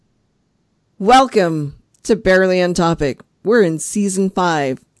Welcome to Barely on Topic. We're in season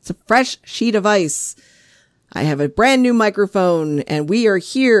 5. It's a fresh sheet of ice. I have a brand new microphone, and we are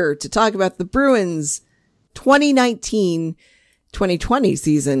here to talk about the Bruins 2019-2020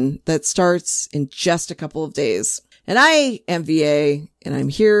 season that starts in just a couple of days. And I am VA, and I'm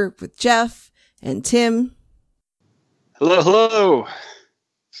here with Jeff and Tim. Hello, hello.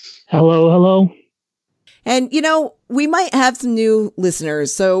 Hello, hello. And, you know, we might have some new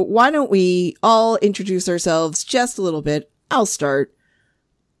listeners, so why don't we all introduce ourselves just a little bit? I'll start.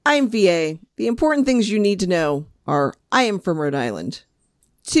 I'm VA. The important things you need to know are I am from Rhode Island.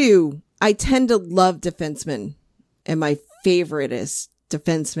 2, I tend to love defensemen, and my favoriteest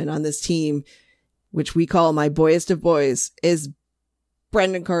defenseman on this team, which we call my boyest of boys, is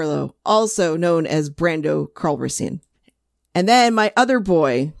Brendan Carlo, also known as Brando Carlracine. And then my other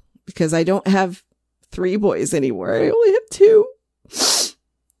boy, because I don't have 3 boys anymore. I only have 2. Because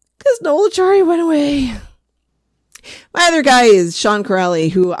Noel Achari went away. My other guy is Sean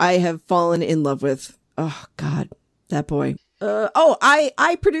Corrali, who I have fallen in love with. Oh, God. That boy.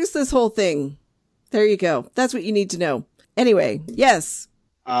 I produced this whole thing. There you go. That's what you need to know. Anyway, yes.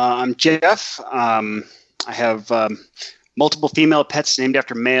 I'm Jeff. I have multiple female pets named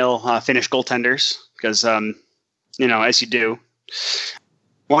after male Finnish goaltenders because, as you do.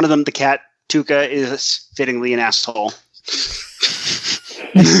 One of them, the cat, Tuka, is fittingly an asshole.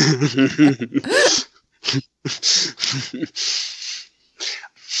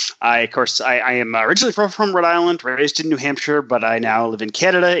 I am originally from Rhode Island, raised in New Hampshire, but I now live in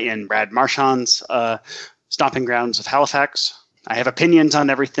Canada in Brad Marchand's stomping grounds of Halifax. I have opinions on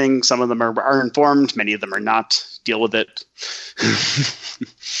everything. Some of them are informed. Many of them are not. Deal with it.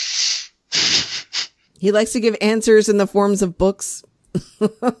 He likes to give answers in the forms of books.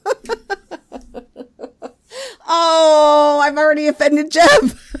 Oh, I've already offended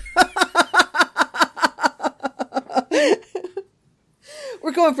Jeff.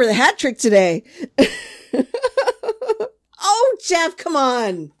 We're going for the hat trick today. Oh, Jeff, come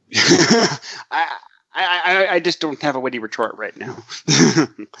on. I just don't have a witty retort right now.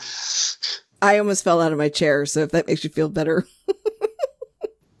 I almost fell out of my chair, so if that makes you feel better.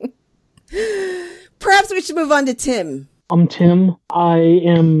 Perhaps we should move on to Tim. I'm Tim. I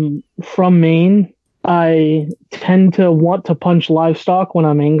am from Maine. I tend to want to punch livestock when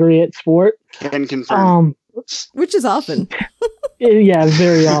I'm angry at sport. Can confirm. Which is often. Yeah,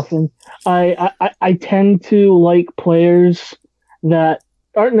 very often. I tend to like players that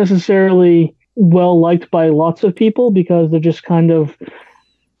aren't necessarily well liked by lots of people because they're just kind of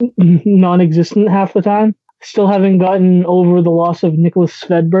non-existent half the time. Still haven't gotten over the loss of Nicholas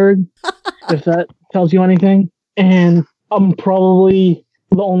Svedberg, if that tells you anything. And I'm probably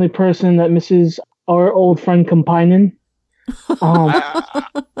the only person that misses our old friend Kampainen.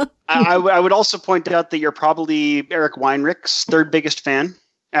 I would also point out that you're probably Eric Weinrich's third biggest fan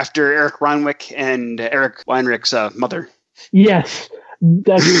after Eric Reinwick and Eric Weinrich's mother. Yes,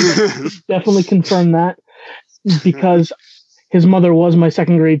 that's definitely confirm that because his mother was my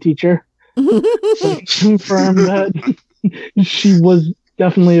second grade teacher. So confirm that she was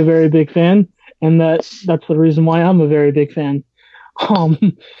definitely a very big fan, and that's the reason why I'm a very big fan.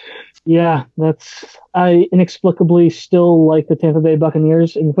 Yeah, I inexplicably still like the Tampa Bay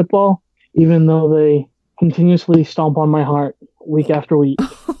Buccaneers in football, even though they continuously stomp on my heart week after week.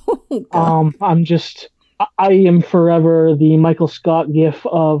 I am forever the Michael Scott gif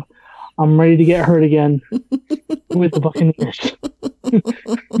of I'm ready to get hurt again with the Buccaneers.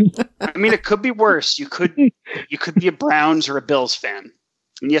 I mean, it could be worse. You could be a Browns or a Bills fan.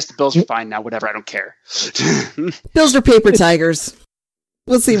 And yes, the Bills are fine now. Whatever, I don't care. Bills are paper tigers.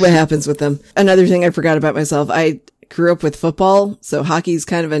 We'll see what happens with them. Another thing I forgot about myself. I grew up with football, so hockey's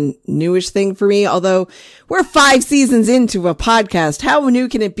kind of a newish thing for me. Although we're 5 seasons into a podcast. How new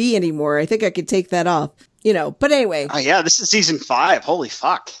can it be anymore? I think I could take that off. But anyway. Oh yeah, this is season 5. Holy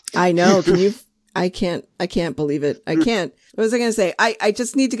fuck. I know. Can you? I can't believe it. I can't. What was I going to say? I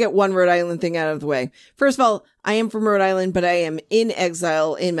just need to get one Rhode Island thing out of the way. First of all, I am from Rhode Island, but I am in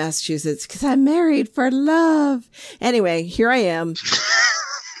exile in Massachusetts because I'm married for love. Anyway, here I am.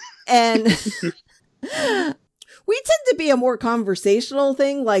 And we tend to be a more conversational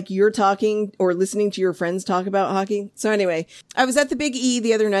thing, like you're talking or listening to your friends talk about hockey. So anyway, I was at the Big E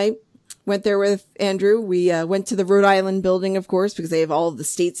the other night. Went there with Andrew. We went to the Rhode Island building, of course, because they have all of the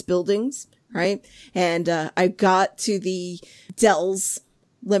state's buildings, right? And I got to the Dell's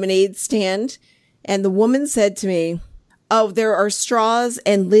lemonade stand, and the woman said to me, "Oh, there are straws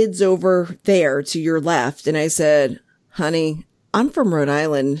and lids over there to your left." And I said, "Honey, I'm from Rhode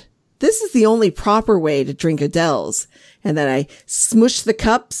Island. this is the only proper way to drink Adele's. And then I smushed the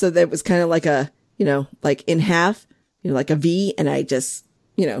cup so that it was kind of like a, like in half, like a V. And I just,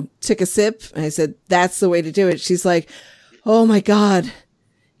 took a sip and I said, that's the way to do it. She's like, oh my God,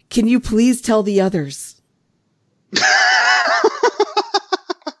 can you please tell the others?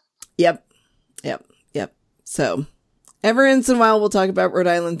 Yep. So every once in a while, we'll talk about Rhode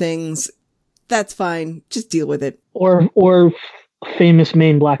Island things. That's fine. Just deal with it. Or famous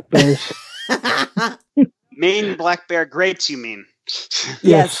Maine black bears. Maine black bear grapes, you mean?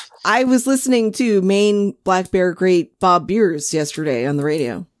 Yes. I was listening to Maine black bear great Bob Beers yesterday on the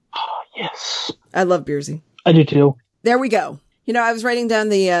radio. Oh, yes. I love Beersy. I do too. There we go. I was writing down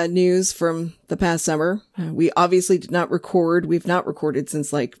the news from the past summer. We obviously did not record. We've not recorded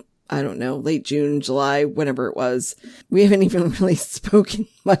since late June, July, whenever it was. We haven't even really spoken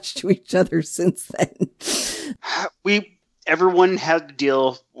much to each other since then. Everyone had to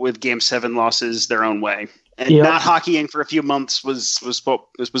deal with Game 7 losses their own way. And not hockeying for a few months was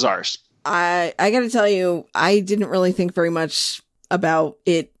ours. I got to tell you, I didn't really think very much about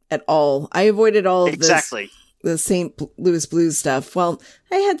it at all. I avoided all of the St. Louis Blues stuff. Well,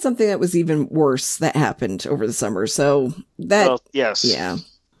 I had something that was even worse that happened over the summer. So yes. Yeah.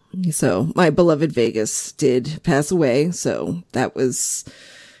 So my beloved Vegas did pass away. So that was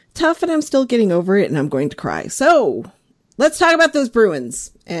tough and I'm still getting over it and I'm going to cry. So let's talk about those Bruins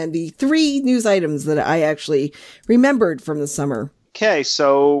and the 3 news items that I actually remembered from the summer. Okay,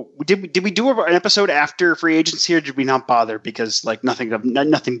 so did we do an episode after free agency or did we not bother because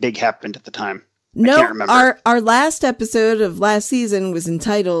nothing big happened at the time? No, I can't remember. Our last episode of last season was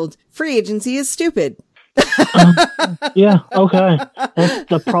entitled "Free Agency is Stupid." Yeah, okay.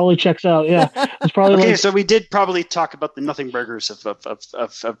 That probably checks out. Yeah, it's probably okay. So we did probably talk about the nothing burgers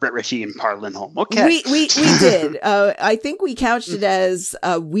of Brett Ritchie and Par Lindholm. Okay, we did. I think we couched it as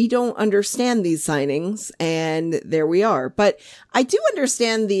we don't understand these signings, and there we are. But I do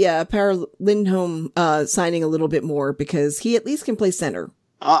understand the Par Lindholm signing a little bit more because he at least can play center.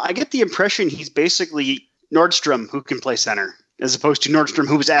 I get the impression he's basically Nordstrom who can play center, as opposed to Nordstrom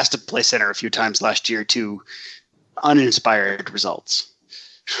who was asked to play center a few times last year to uninspired results.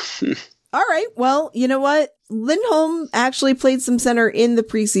 All right. Well, you know what? Lindholm actually played some center in the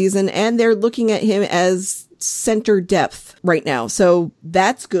preseason, and they're looking at him as center depth right now. So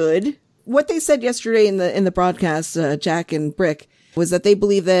that's good. What they said yesterday in the broadcast, Jack and Brick, was that they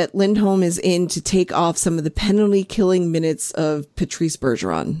believe that Lindholm is in to take off some of the penalty-killing minutes of Patrice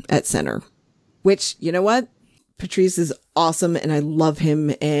Bergeron at center. Which, you know what? Patrice is awesome, and I love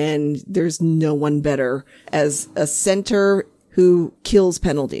him, and there's no one better as a center who kills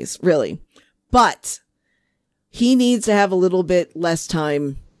penalties, really. But he needs to have a little bit less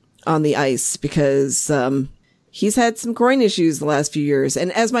time on the ice because he's had some groin issues the last few years.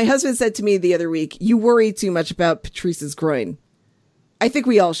 And as my husband said to me the other week, you worry too much about Patrice's groin. I think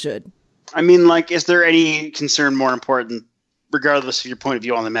we all should. I mean, is there any concern more important, regardless of your point of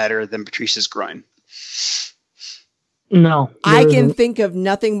view on the matter, than Patrice's groin? No. I can think of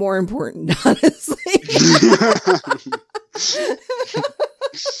nothing more important, honestly.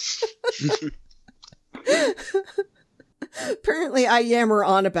 Apparently, I yammer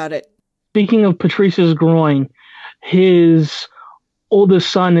on about it. Speaking of Patrice's groin, his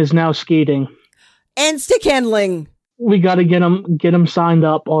oldest son is now skating. And stick handling. We got to get him signed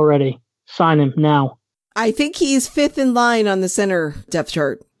up already. Sign him now. I think he's 5th in line on the center depth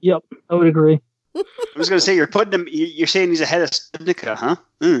chart. Yep, I would agree. I was going to say, you're saying he's ahead of Studnicka, huh?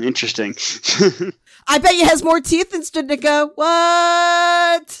 Interesting. I bet he has more teeth than Studnicka.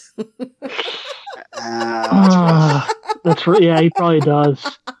 What? That's right. Yeah, he probably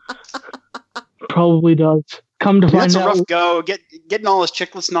does. Probably does. Come to find out, that's a rough go. Getting all his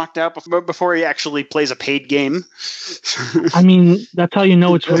chicklets knocked out before he actually plays a paid game. I mean, that's how you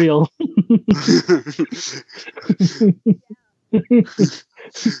know it's real.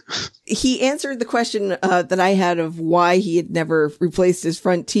 He answered the question that I had of why he had never replaced his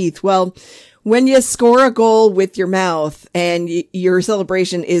front teeth. Well, when you score a goal with your mouth and your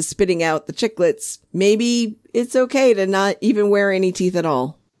celebration is spitting out the chiclets, maybe it's okay to not even wear any teeth at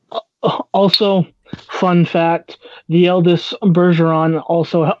all. Also, fun fact, the eldest Bergeron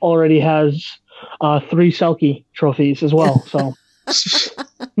also already has 3 Selke trophies as well. So,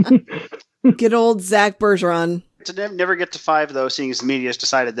 good old Zach Bergeron. To never get to 5, though, seeing as the media has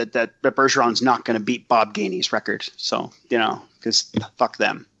decided that Bergeron's not going to beat Bob Gainey's record. So, because fuck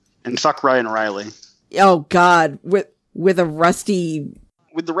them. And fuck Ryan O'Reilly. Oh, God. With a rusty...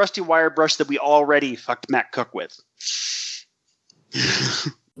 With the rusty wire brush that we already fucked Matt Cook with.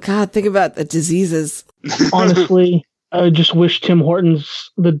 God, think about the diseases. Honestly, I just wish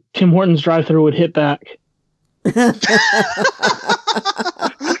the Tim Hortons drive-thru would hit back.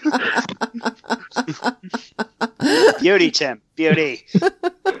 Beauty, Tim. Beauty.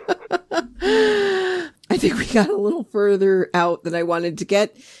 I think we got a little further out than I wanted to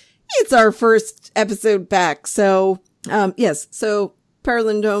get. It's our first episode back. So, yes. So,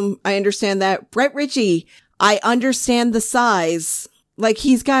 Paralindome, I understand that. Brett Ritchie, I understand the size. Like,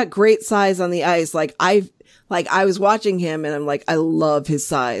 he's got great size on the ice. I was watching him and I'm like, I love his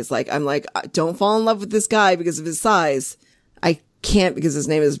size. I'm like, don't fall in love with this guy because of his size. I can't because his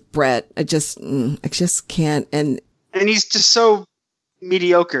name is Brett. I just can't. And he's just so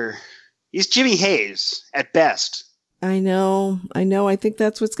mediocre. He's Jimmy Hayes at best. I know. I think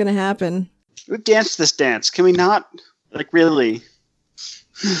that's what's going to happen. We've danced this dance. Can we not? Really?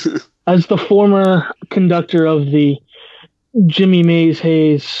 As the former conductor of the Jimmy Mays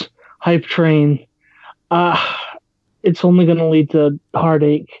Hayes hype train, it's only going to lead to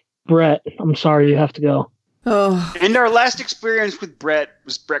heartache. Brett, I'm sorry you have to go. Oh. And our last experience with Brett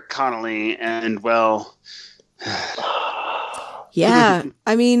was Brett Connolly, and well... Yeah,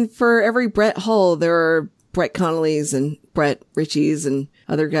 I mean, for every Brett Hull, there are Brett Connollys and Brett Ritchies and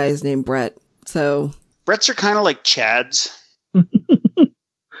other guys named Brett. So Bretts are kind of like Chads.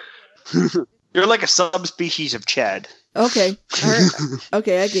 You're like a subspecies of Chad. Okay,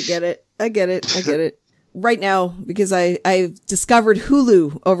 okay, I get it. I get it. Right now, because I've discovered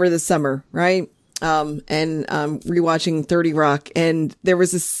Hulu over the summer, right? And rewatching 30 Rock, and there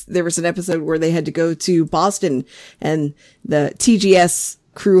was an episode where they had to go to Boston, and the TGS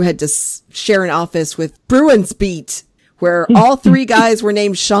crew had to share an office with Bruins Beat, where all three guys were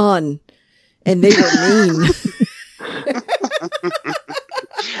named Sean, and they were mean.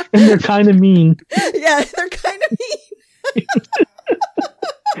 And they're kind of mean. Yeah, they're kind of mean.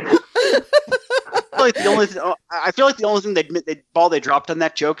 I feel like the only thing they dropped on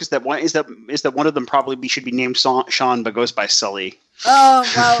that joke is that one of them probably should be named Sean but goes by Sully. Oh,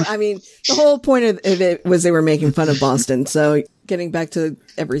 well, I mean, the whole point of it was they were making fun of Boston. So getting back to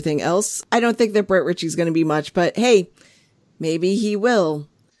everything else, I don't think that Brett Ritchie's going to be much, but hey, maybe he will.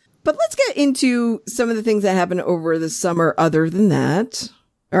 But let's get into some of the things that happened over the summer other than that.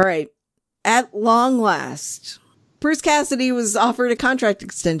 All right. At long last, Bruce Cassidy was offered a contract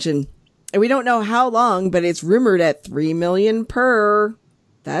extension. And we don't know how long, but it's rumored at $3 million per.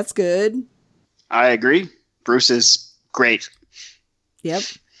 That's good. I agree. Bruce is great. Yep.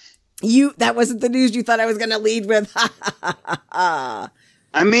 That wasn't the news you thought I was going to lead with. I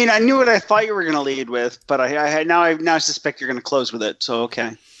mean, I knew what I thought you were going to lead with, but I now suspect you're going to close with it. So,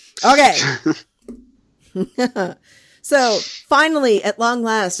 okay. Okay. So finally, at long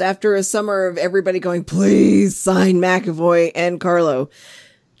last, after a summer of everybody going, please sign McAvoy and Carlo,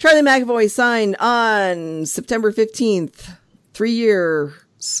 Charlie McAvoy signed on September 15th, 3 years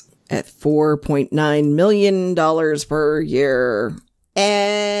at $4.9 million per year.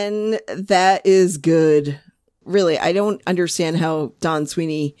 And that is good. Really, I don't understand how Don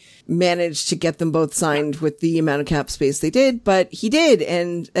Sweeney managed to get them both signed with the amount of cap space they did, but he did,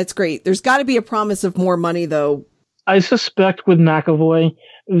 and that's great. There's got to be a promise of more money, though. I suspect with McAvoy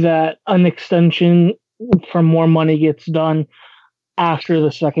that an extension for more money gets done after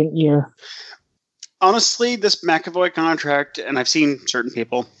the second year. Honestly, this McAvoy contract, and I've seen certain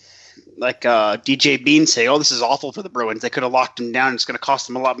people like DJ Bean say, oh, this is awful for the Bruins. They could have locked him down. It's going to cost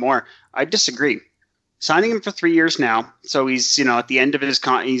them a lot more. I disagree. Signing him for 3 years now, so he's at the end of his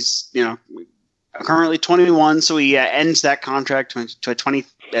he's currently 21, so he ends that contract to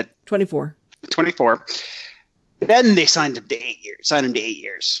 24. 24. Then they signed him to 8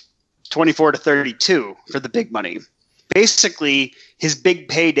 years. 24 to 32 for the big money. Basically, his big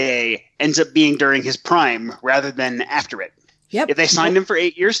payday ends up being during his prime rather than after it. Yep. If they signed him for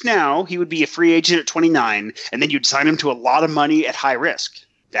 8 years now, he would be a free agent at 29, and then you'd sign him to a lot of money at high risk.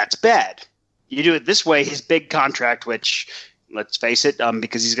 That's bad. You do it this way, his big contract, which, let's face it,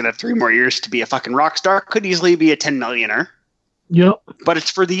 because he's going to have 3 more years to be a fucking rock star, could easily be a 10 millionaire. Yep. But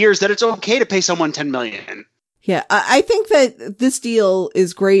it's for the years that it's okay to pay someone 10 million. Yeah, I think that this deal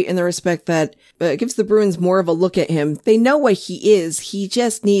is great in the respect that it gives the Bruins more of a look at him. They know what he is. He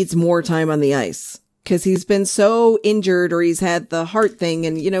just needs more time on the ice because he's been so injured or he's had the heart thing.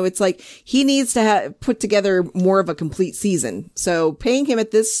 And, it's like he needs to put together more of a complete season. So paying him at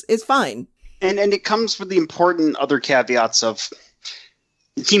this is fine. And it comes with the important other caveats of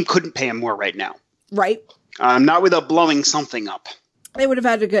the team couldn't pay him more right now. Right. Not without blowing something up. They would have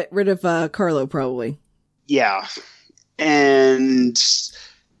had to get rid of Carlo probably. Yeah. And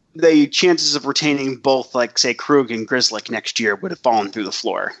the chances of retaining both, like, say, Krug and Grzelcyk next year would have fallen through the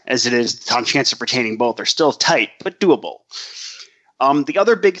floor. As it is, the chance of retaining both are still tight, but doable. The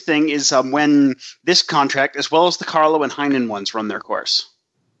other big thing is when this contract, as well as the Carlo and Heinen ones, run their course.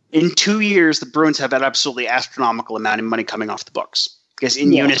 In 2 years, the Bruins have an absolutely astronomical amount of money coming off the books. Because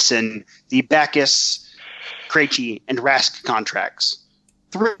in unison, the Backes, Krejci, and Rask contracts,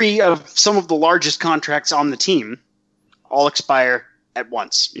 3 of some of the largest contracts on the team, all expire at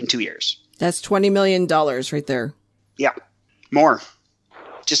once in 2 years. That's $20 million right there. Yeah. More.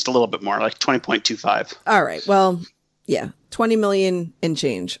 Just a little bit more, like 20.25. All right. Well, yeah. 20 million and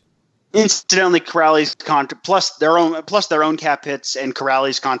change. Incidentally, Corrali's contract plus their own cap hits, and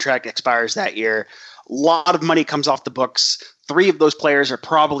Corrali's contract expires that year. A lot of money comes off the books. 3 of those players are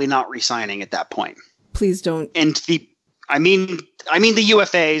probably not re-signing at that point. Please don't. And I mean the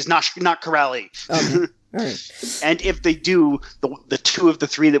UFAs, not Corrali. Okay. All right. And if they do, the 2 of the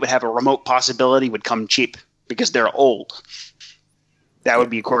 3 that would have a remote possibility would come cheap because they're old. That would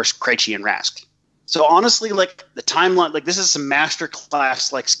be, of course, Krejci and Rask. So honestly, like, the timeline, like, this is some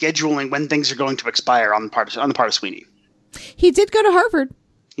masterclass, like, scheduling when things are going to expire on the part of Sweeney. He did go to Harvard.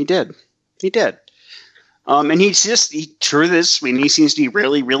 He did. And truth is, Sweeney seems to be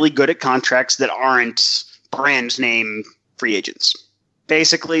really, really good at contracts that aren't brand name free agents.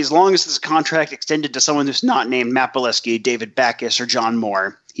 Basically, as long as this contract extended to someone who's not named Matt Bolesky, David Backes, or John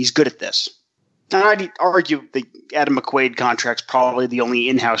Moore, he's good at this. And I'd argue the Adam McQuaid contract's probably the only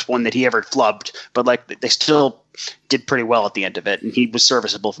in-house one that he ever flubbed, but, like, they still did pretty well at the end of it, and he was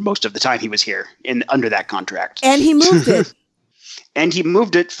serviceable for most of the time he was here under that contract. And he moved it. And he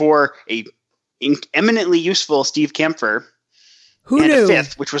moved it for a eminently useful Steve Kampfer. Who and knew? A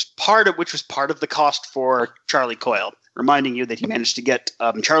 5th, which was part of the cost for Charlie Coyle. Reminding you that he managed to get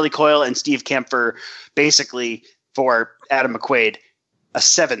Charlie Coyle and Steve Kampfer basically for Adam McQuaid a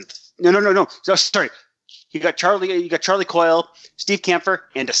 7th. No. So, sorry. You got Charlie Coyle, Steve Kampfer,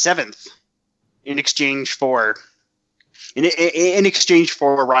 and a 7th in exchange for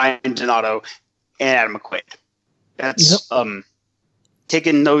Ryan Donato and Adam McQuaid. That's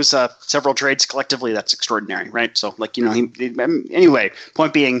taking those several trades collectively. That's extraordinary, right? So, like, anyway,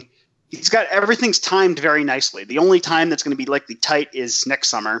 point being, he's got everything's timed very nicely. The only time that's going to be likely tight is next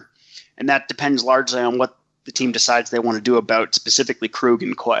summer, and that depends largely on what the team decides they want to do about specifically Krug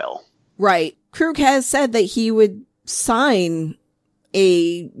and Coyle. Right. Krug has said that he would sign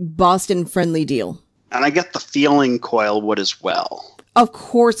a Boston-friendly deal. And I get the feeling Coyle would as well. Of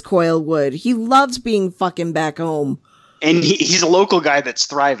course Coyle would. He loves being fucking back home. And he's a local guy that's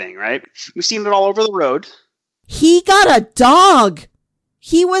thriving, right? We've seen it all over the road. He got a dog.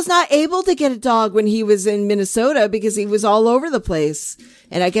 He was not able to get a dog when he was in Minnesota because he was all over the place.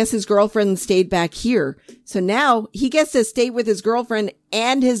 And I guess his girlfriend stayed back here. So now he gets to stay with his girlfriend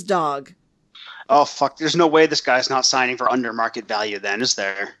and his dog. Oh, fuck. There's no way this guy's not signing for under market value then, is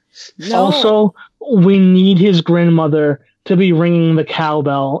there? No. Also, we need his grandmother to be ringing the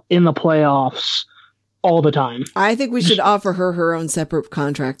cowbell in the playoffs all the time. I think we should offer her own separate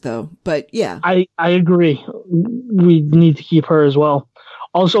contract, though. But yeah. I agree. We need to keep her as well.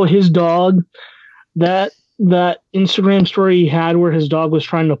 Also, his dog, that Instagram story he had where his dog was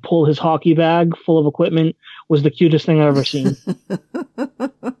trying to pull his hockey bag full of equipment was the cutest thing I've ever seen.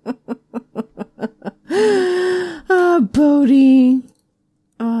 Oh, Bodie.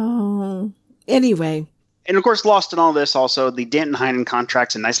 Oh. Anyway. And of course, lost in all this also, the Danton Heinen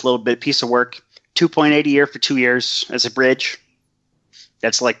contract's a nice little piece of work. $2.8 a year for 2 years as a bridge.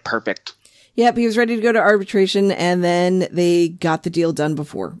 That's like perfect. Yep, he was ready to go to arbitration, and then they got the deal done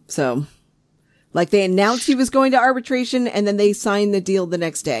before. So, like, they announced he was going to arbitration, and then they signed the deal the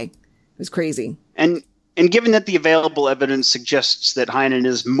next day. It was crazy. And given that the available evidence suggests that Heinen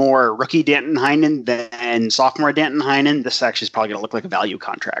is more rookie Danton Heinen than sophomore Danton Heinen, this actually is probably going to look like a value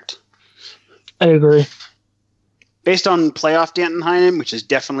contract. I agree. Based on playoff Danton Heinen, which is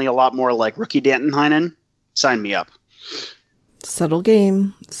definitely a lot more like rookie Danton Heinen, sign me up. Subtle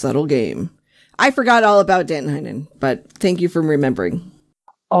game. I forgot all about Danton Heinen, but thank you for remembering.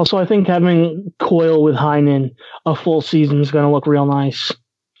 Also, I think having Coyle with Heinen a full season is going to look real nice.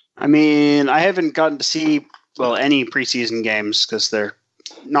 I mean, I haven't gotten to see, any preseason games because they're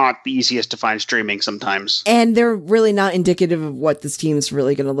not the easiest to find streaming sometimes. And they're really not indicative of what this team is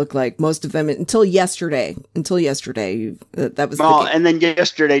really going to look like. Most of them until yesterday. That was the game. And then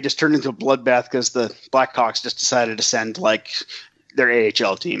yesterday just turned into a bloodbath because the Blackhawks just decided to send their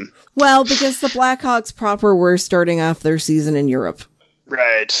AHL team. Well, because the Blackhawks proper were starting off their season in Europe.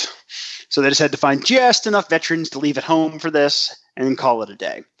 Right. So they just had to find just enough veterans to leave at home for this and then call it a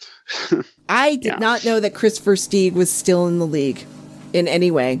day. I did not know that Chris Versteeg was still in the league in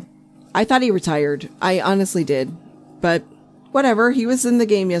any way. I thought he retired. I honestly did. But whatever. He was in the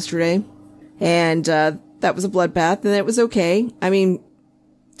game yesterday. And that was a bloodbath, and it was okay. I mean,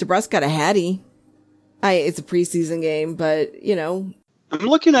 DeBrusk got a Hattie. It's a preseason game, but, you know. I'm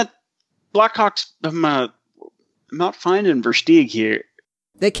looking at Blackhawks. I'm not finding Versteeg here.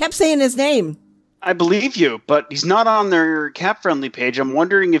 They kept saying his name. I believe you, but he's not on their cap-friendly page. I'm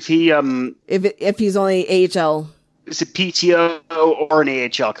wondering if he... If he's only AHL. Is it PTO or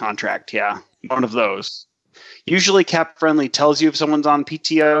an AHL contract? Yeah, one of those. Usually cap-friendly tells you if someone's on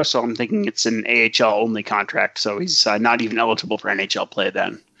PTO, so I'm thinking it's an AHL-only contract, so he's not even eligible for NHL play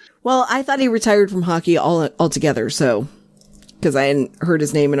then. Well, I thought he retired from hockey altogether, so... Because I hadn't heard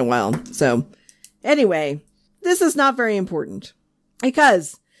his name in a while. So, anyway, this is not very important.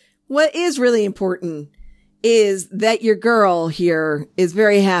 Because what is really important is that your girl here is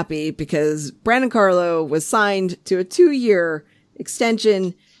very happy because Brandon Carlo was signed to a 2-year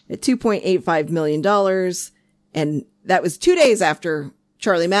extension at $2.85 million. And that was 2 days after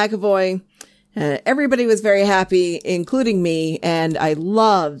Charlie McAvoy. Everybody was very happy, including me. And I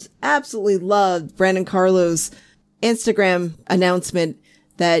absolutely loved Brandon Carlo's Instagram announcement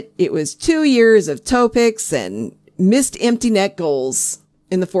that it was 2 years of toe picks and missed empty net goals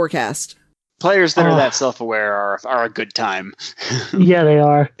in the forecast. Players that are that self-aware are a good time. Yeah, they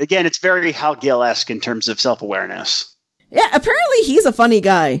are. Again, it's very Hal Gill-esque in terms of self-awareness. Yeah, apparently he's a funny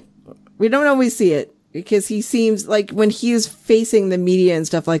guy. We don't always see it because he seems like when he's facing the media and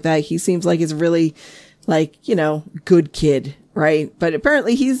stuff like that, he seems like he's really like, you know, good kid, right? But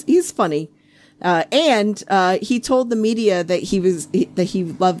apparently he's funny. And he told the media that he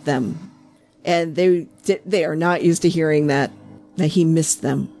loved them, and they are not used to hearing that he missed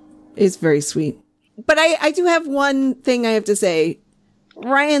them. It's very sweet. But I do have one thing I have to say.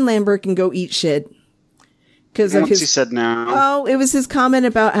 Ryan Lambert can go eat shit because of his. He said now. Oh, it was his comment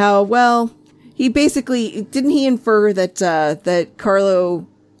about how he basically didn't he infer that Carlo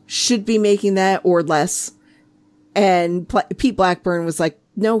should be making that or less, and Pete Blackburn was like,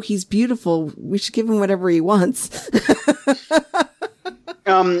 no, he's beautiful. We should give him whatever he wants.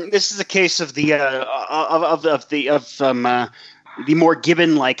 This is a case of the more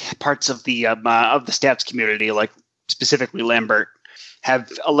Gibbon-like parts of the stats community, like specifically Lambert, have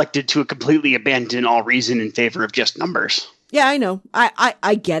elected to completely abandon all reason in favor of just numbers. Yeah, I know.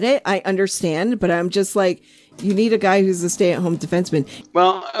 I get it. I understand, but I'm just like, you need a guy who's a stay-at-home defenseman.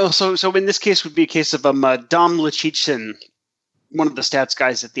 Well, so in this case would be a case of Dom Lucic, one of the stats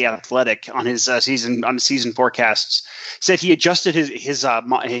guys at The Athletic, on his season forecasts, said he adjusted his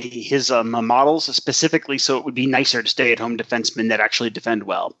models specifically so it would be nicer to stay-at-home defensemen that actually defend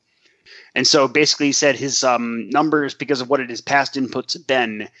well. And so basically he said his numbers, because of what his past inputs have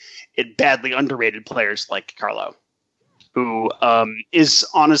been, it badly underrated players like Carlo, who is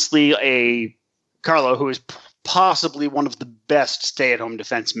honestly Carlo who is possibly one of the best stay-at-home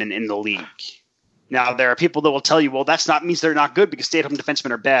defensemen in the league. Now, there are people that will tell you, well, means they're not good because stay-at-home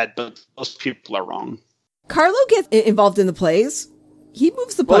defensemen are bad, but most people are wrong. Carlo gets involved in the plays. He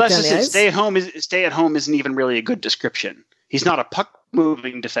moves the puck down the ice. Stay-at-home isn't even really a good description. He's not a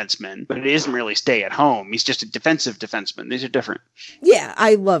puck-moving defenseman, but it isn't really stay-at-home. He's just a defensive defenseman. These are different. Yeah,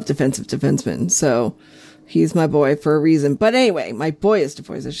 I love defensive defensemen, so he's my boy for a reason. But anyway, my boys,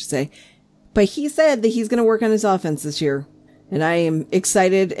 I should say. But he said that he's going to work on his offense this year, and I am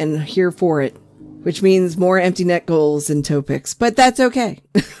excited and here for it. Which means more empty net goals and toe picks, but that's okay.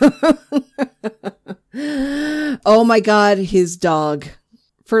 Oh my God, his dog.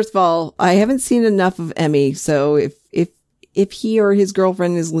 First of all, I haven't seen enough of Emmy, so if he or his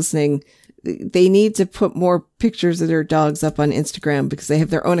girlfriend is listening, they need to put more pictures of their dogs up on Instagram because they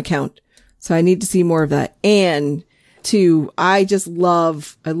have their own account. So I need to see more of that. And two, I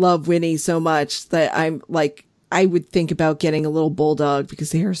love Winnie so much that I'm like, I would think about getting a little bulldog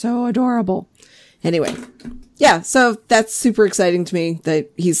because they are so adorable. Anyway, yeah, so that's super exciting to me that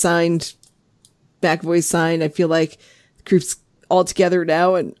he's signed, McAvoy's signed. I feel like the group's all together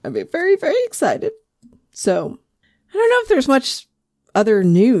now, and I'm very, very excited. So, I don't know if there's much other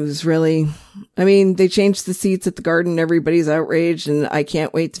news, really. I mean, they changed the seats at the Garden. Everybody's outraged, and I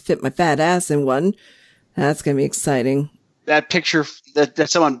can't wait to fit my fat ass in one. That's going to be exciting. That picture that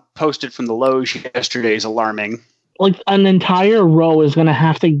someone posted from the Loge yesterday is alarming. Like, an entire row is going to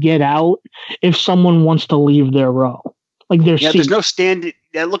have to get out if someone wants to leave their row. Like, there's no standing.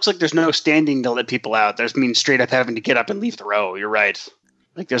 It looks like there's no standing to let people out. There's means straight up having to get up and leave the row. You're right.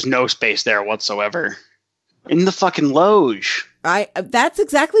 Like, there's no space there whatsoever. In the fucking Loge. That's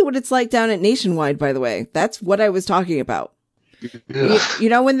exactly what it's like down at Nationwide, by the way. That's what I was talking about. You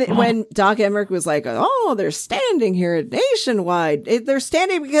know, when Doc Emmerich was like, oh, they're standing here at Nationwide. They're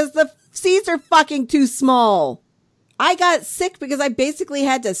standing because the seats are fucking too small. I got sick because I basically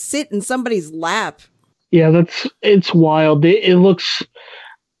had to sit in somebody's lap. Yeah, it's wild. It looks,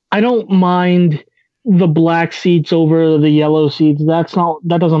 I don't mind the black seats over the yellow seats. That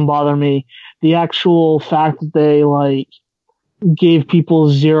doesn't bother me. The actual fact that they like gave people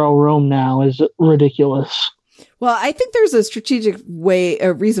zero room now is ridiculous. Well, I think there's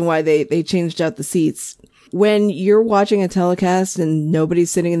a reason why they changed out the seats. When you're watching a telecast and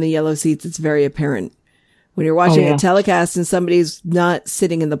nobody's sitting in the yellow seats, it's very apparent. When you're watching a telecast and somebody's not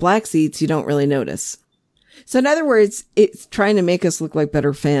sitting in the black seats, you don't really notice. So in other words, it's trying to make us look like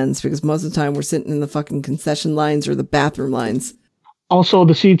better fans because most of the time we're sitting in the fucking concession lines or the bathroom lines. Also,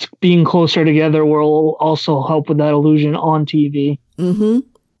 the seats being closer together will also help with that illusion on TV.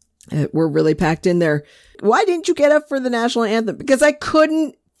 Mm-hmm. We're really packed in there. Why didn't you get up for the national anthem? Because I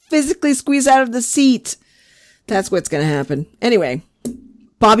couldn't physically squeeze out of the seat. That's what's going to happen. Anyway,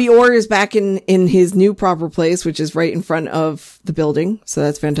 Bobby Orr is back in his new proper place, which is right in front of the building. So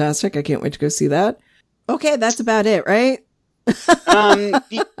that's fantastic. I can't wait to go see that. Okay, that's about it, right?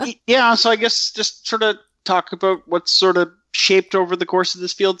 Yeah, so I guess just sort of talk about what's sort of shaped over the course of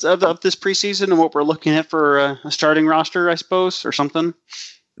this this preseason and what we're looking at for a starting roster, I suppose, or something.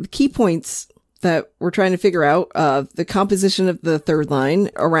 The key points that we're trying to figure out, the composition of the third line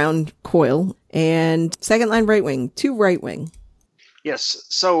around Coyle and second line right wing, 2 right wing. Yes,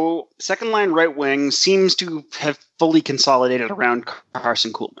 so second line right wing seems to have fully consolidated around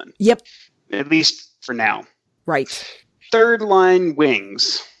Carson Kuhlman. Yep. At least for now. Right. Third line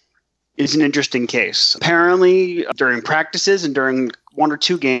wings is an interesting case. Apparently, during practices and during 1 or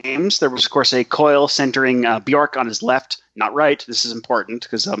 2 games, there was, of course, a Coyle centering Bjork on his left, not right. This is important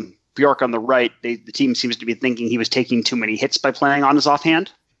because Bjork on the right, the team seems to be thinking he was taking too many hits by playing on his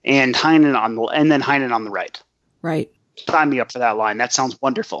offhand, and Heinen on the right. Right. Sign me up for that line. That sounds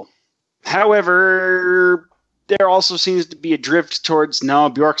wonderful. However, there also seems to be a drift towards, no,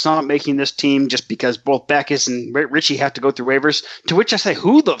 Bjork's not making this team just because both Backes and Ritchie have to go through waivers, to which I say,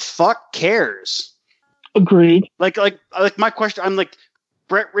 who the fuck cares? Agreed. Like my question, I'm like,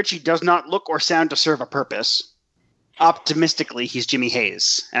 Brett Ritchie does not look or sound to serve a purpose. Optimistically, he's Jimmy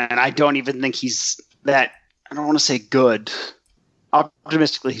Hayes, and I don't even think he's that, I don't want to say good.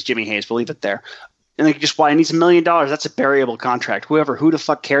 Optimistically, he's Jimmy Hayes. We'll leave it there. And like, just why he needs $1 million. That's a variable contract. Who the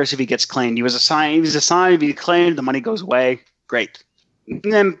fuck cares if he gets claimed? He was assigned. If he claimed, the money goes away. Great. And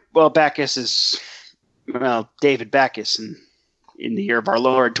then, Backes is, David Backes in the year of our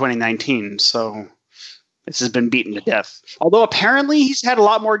Lord 2019. So this has been beaten to death. Although apparently he's had a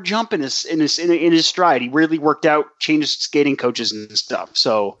lot more jump in his stride. He really worked out, changed skating coaches and stuff.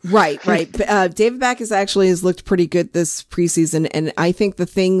 So right. David Backes actually has looked pretty good this preseason, and I think the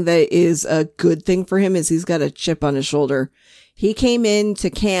thing that is a good thing for him is he's got a chip on his shoulder. He came into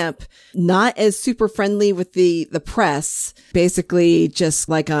camp not as super friendly with the press, basically just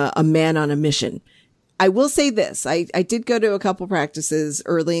like a man on a mission. I will say this: I did go to a couple practices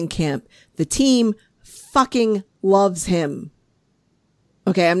early in camp. The team fucking loves him.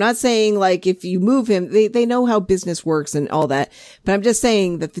 Okay, I'm not saying like if you move him, they know how business works and all that, but I'm just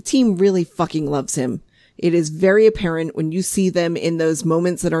saying that the team really fucking loves him. It is very apparent when you see them in those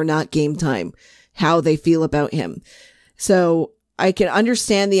moments that are not game time, how they feel about him. So I can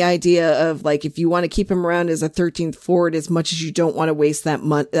understand the idea of like, if you want to keep him around as a 13th forward, as much as you don't want to waste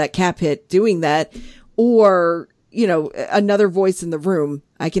that cap hit doing that, or, you know, another voice in the room.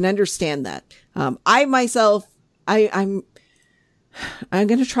 I can understand that. I myself, I'm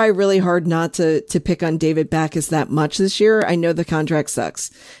going to try really hard not to pick on David Backes that much this year. I know the contract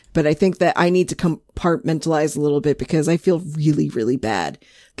sucks, but I think that I need to compartmentalize a little bit because I feel really, really bad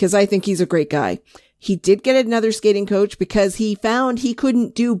because I think he's a great guy. He did get another skating coach because he found he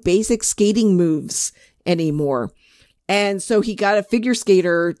couldn't do basic skating moves anymore. And so he got a figure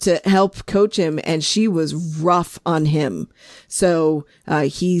skater to help coach him, and she was rough on him. So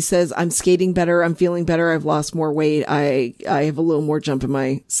he says, I'm skating better. I'm feeling better. I've lost more weight. I have a little more jump in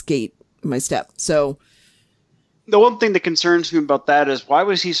my step. So the one thing that concerns me about that is why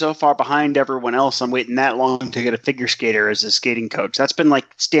was he so far behind everyone else on waiting that long to get a figure skater as a skating coach? That's been like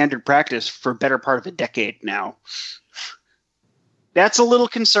standard practice for a better part of a decade now. That's a little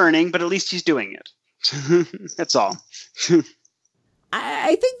concerning, but at least he's doing it. That's all.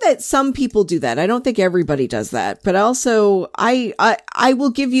 I think that some people do that. I don't think everybody does that, but also I will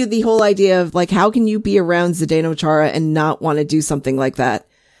give you the whole idea of like, how can you be around Zdeno Chara and not want to do something like that?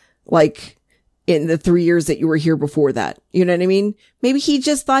 Like in the 3 years that you were here before that. You know what I mean? Maybe he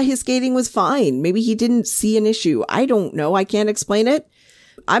just thought his skating was fine. Maybe he didn't see an issue. I don't know. I can't explain it.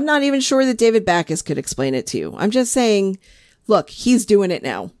 I'm not even sure that David Backes could explain it to you. I'm just saying, look, he's doing it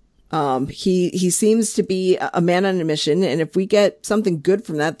now. He seems to be a man on a mission. And if we get something good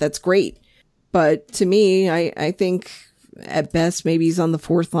from that, that's great. But to me, I think at best, maybe he's on the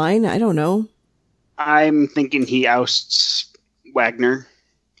fourth line. I don't know. I'm thinking he ousts Wagner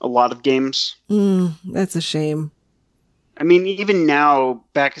a lot of games. That's a shame. I mean, even now,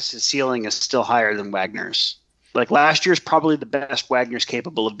 Backes' ceiling is still higher than Wagner's. Like, last year's probably the best Wagner's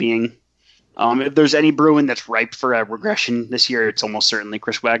capable of being. If there's any Bruin that's ripe for a regression this year, it's almost certainly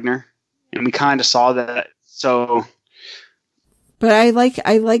Chris Wagner. And we kind of saw that. So, but I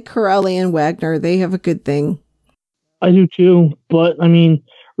like Corelli and Wagner. They have a good thing. I do too. But, I mean,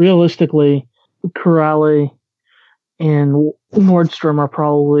 realistically, Corelli and Nordstrom are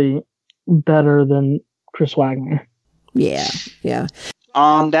probably better than Chris Wagner. Yeah.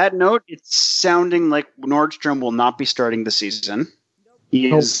 On that note, it's sounding like Nordstrom will not be starting the season.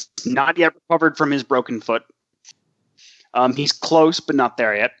 He is not yet recovered from his broken foot. He's close, but not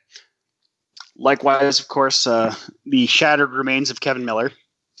there yet. Likewise, of course, the shattered remains of Kevin Miller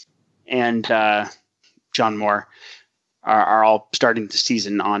and John Moore are all starting the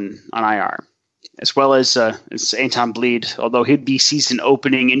season on IR. As well as Anton Bleed, although he'd be season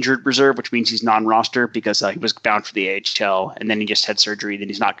opening injured reserve, which means he's non-roster because he was bound for the AHL, and then he just had surgery. Then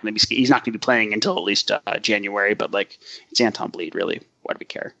he's not going to be playing until at least January. But like, it's Anton Bleed, really. Why do we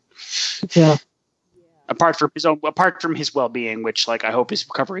care? Yeah. Apart from his well-being, which like I hope his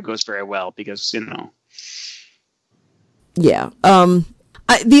recovery goes very well because Yeah.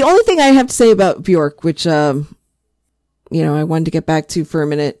 The only thing I have to say about Bjork, which I wanted to get back to for a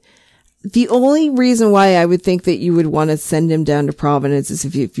minute. The only reason why I would think that you would want to send him down to Providence is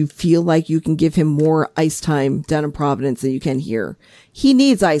if you feel like you can give him more ice time down in Providence than you can here. He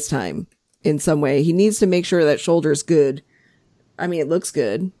needs ice time in some way. He needs to make sure that shoulder's good. I mean, it looks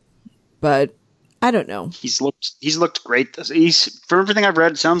good, but I don't know. He's looked great. For everything I've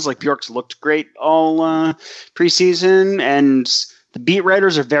read, it sounds like Bjork's looked great all preseason, and the beat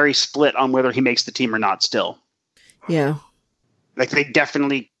writers are very split on whether he makes the team or not still. Yeah. Like they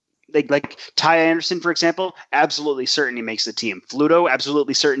definitely. Like Ty Anderson, for example, absolutely certain he makes the team. Fluto,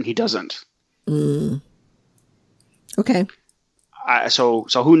 absolutely certain he doesn't. Okay. So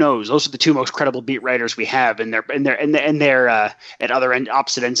who knows? Those are the two most credible beat writers we have, and they're at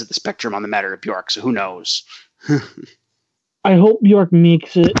opposite ends of the spectrum on the matter of Bjork. So who knows? I hope Bjork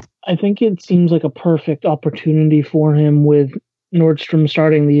makes it. I think it seems like a perfect opportunity for him with Nordstrom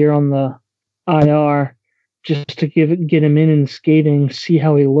starting the year on the IR. Just to get him in and skating, see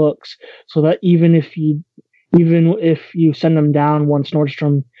how he looks, so that even if you send him down once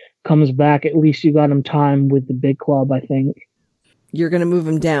Nordstrom comes back, at least you got him time with the big club. I think you're going to move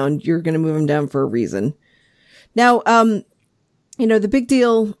him down. You're going to move him down for a reason. Now, the big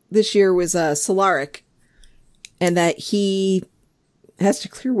deal this year was Solaric, and that he has to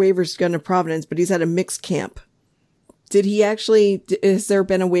clear waivers to go to Providence, but he's at a mixed camp. Has there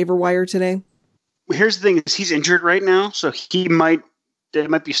been a waiver wire today? Here's the thing: is he's injured right now, so it might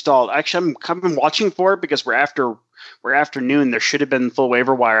be stalled. Actually, I've been watching for it because we're after noon. There should have been full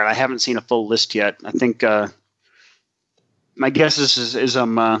waiver wire, and I haven't seen a full list yet. I think my guess is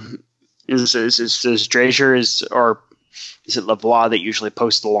Drazier or is it Lavoie that usually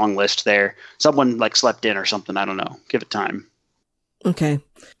posts the long list there? Someone like slept in or something. I don't know. Give it time. Okay.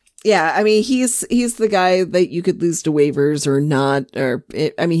 Yeah, I mean, he's the guy that you could lose to waivers or not,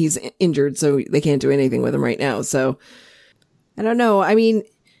 he's injured, so they can't do anything with him right now. So I don't know. I mean,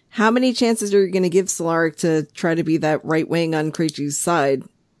 how many chances are you going to give Solaric to try to be that right wing on Krejci's side?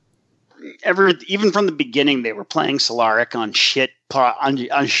 Even from the beginning, they were playing Solaric on shit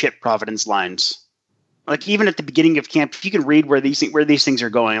Providence lines. Like even at the beginning of camp, if you can read where these things are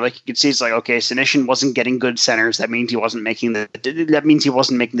going, like you can see, it's like, okay, Senyshyn wasn't getting good centers. That means he wasn't making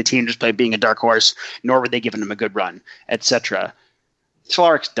the team just by being a dark horse. Nor were they giving him a good run, etc.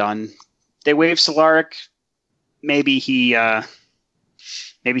 Solaric's done. They waive Solaric. Maybe he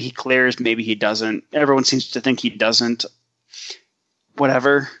clears. Maybe he doesn't. Everyone seems to think he doesn't.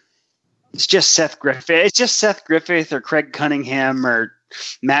 Whatever. It's just Seth Griffith or Craig Cunningham or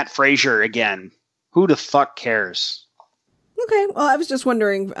Matt Frazier again. Who the fuck cares? Okay, well, I was just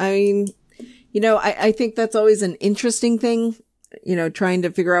wondering. I mean, I think that's always an interesting thing, trying to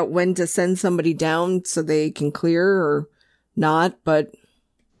figure out when to send somebody down so they can clear or not. But,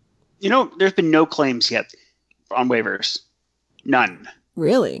 there's been no claims yet on waivers. None.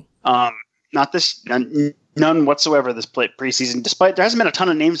 Really? Not this. None whatsoever this preseason. Despite there hasn't been a ton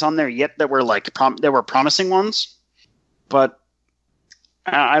of names on there yet that were like that were promising ones, but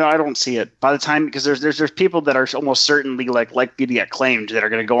I don't see it by the time, because there's people that are almost certainly likely to get claimed that are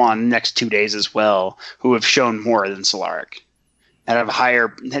going to go on the next 2 days as well, who have shown more than Solaric and have a higher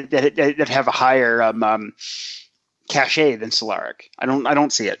cachet than Solaric. I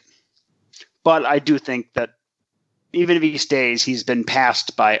don't see it, but I do think that even if he stays, he's been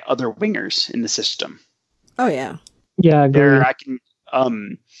passed by other wingers in the system. Oh yeah, yeah. There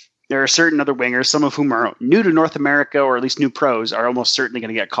are certain other wingers, some of whom are new to North America or at least new pros, are almost certainly going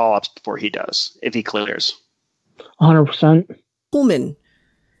to get call-ups before he does, if he clears. 100%. Pullman,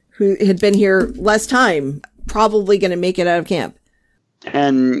 who had been here less time, probably going to make it out of camp.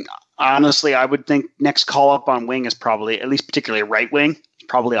 And honestly, I would think next call-up on wing is probably, at least particularly right wing,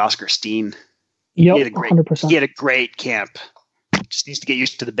 probably Oscar Steen. Yep, he had 100%. He had a great camp. Just needs to get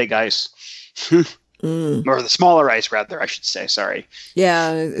used to the big ice. Or the smaller ice, rather, I should say. Sorry.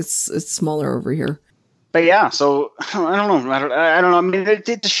 Yeah, it's smaller over here. But yeah, so I don't know. I don't know. I mean,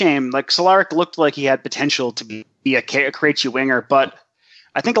 it's a shame. Like, Solaric looked like he had potential to be a Krejci winger, but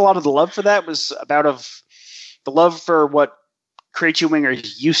I think a lot of the love for that was the love for what Krejci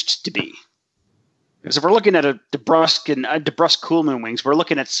wingers used to be. Because if we're looking at a DeBrusk Kuhlman wings, we're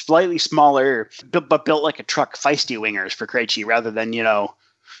looking at slightly smaller, but built like a truck, feisty wingers for Krejci, rather than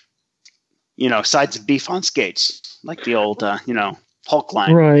sides of beef on skates, like the old, Hulk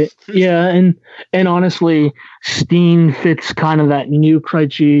line. Right. Yeah. And honestly, Steen fits kind of that new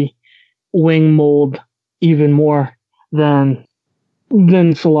Krejci wing mold even more than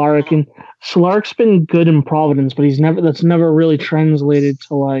Solaric. And Solaric's been good in Providence, but that's never really translated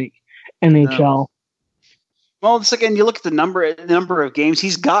to like NHL. No. Well, it's again, you look at the number of games,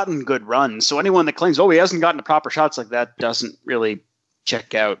 he's gotten good runs. So anyone that claims, he hasn't gotten the proper shots like that, doesn't really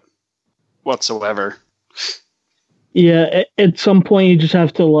check out whatsoever. Yeah, at some point you just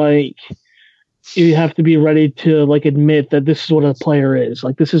have to you have to be ready to admit that this is what a player is.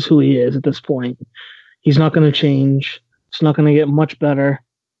 Like, this is who he is at this point. He's not going to change. It's not going to get much better.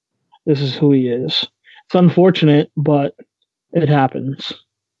 This is who he is. It's unfortunate, but it happens.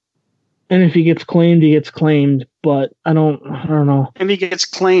 And if he gets claimed, he gets claimed. But I don't know. If he gets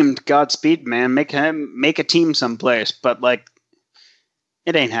claimed, Godspeed, man. Make a team someplace. But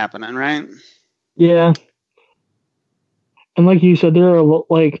it ain't happening, right? Yeah. And like you said, there are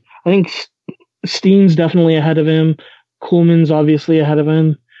I think Steen's definitely ahead of him. Kuhlman's obviously ahead of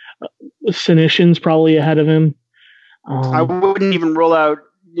him. Senyshyn's probably ahead of him. I wouldn't even rule out,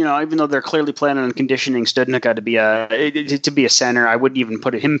 even though they're clearly planning on conditioning Studnicka to be a center, I wouldn't even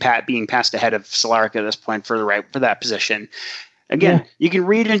put him being passed ahead of Solaric at this point for that position. Again, You can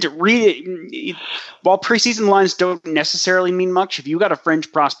read it. While preseason lines don't necessarily mean much, if you got a fringe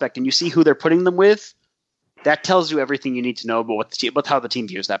prospect and you see who they're putting them with, that tells you everything you need to know about how the team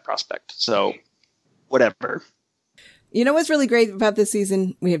views that prospect. So, whatever. You know what's really great about this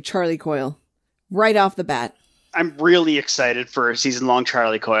season? We have Charlie Coyle right off the bat. I'm really excited for a season-long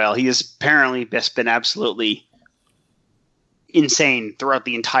Charlie Coyle. He has apparently just been absolutely insane throughout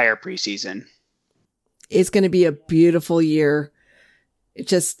the entire preseason. It's going to be a beautiful year.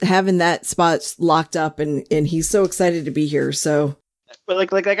 Just having that spot locked up, and he's so excited to be here. So,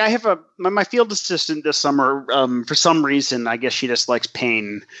 but I have my field assistant this summer. For some reason, I guess she just likes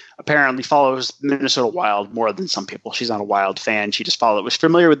Payne. Apparently, follows Minnesota Wild more than some people. She's not a Wild fan. She just was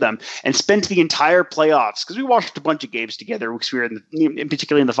familiar with them, and spent the entire playoffs, because we watched a bunch of games together because we were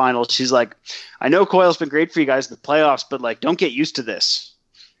particularly in the finals. She's like, I know Coyle's been great for you guys in the playoffs, but don't get used to this.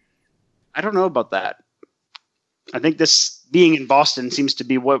 I don't know about that. I think this being in Boston seems to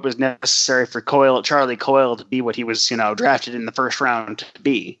be what was necessary for Charlie Coyle to be what he was, drafted in the first round to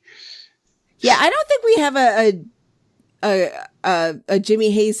be. Yeah, I don't think we have a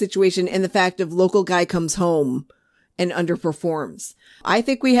Jimmy Hayes situation in the fact of local guy comes home and underperforms. I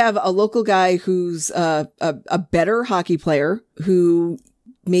think we have a local guy who's a better hockey player who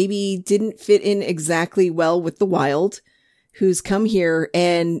maybe didn't fit in exactly well with the Wild, who's come here,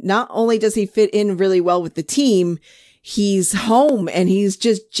 and not only does he fit in really well with the team, he's home and he's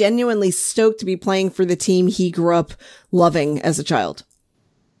just genuinely stoked to be playing for the team he grew up loving as a child.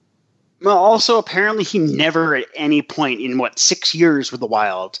 Well, also, apparently he never at any point in 6 years with the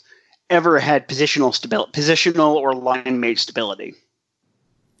Wild ever had positional or line mate stability.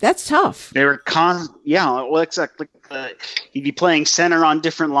 That's tough. They were exactly. He'd be playing center on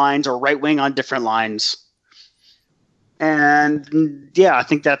different lines or right wing on different lines. And I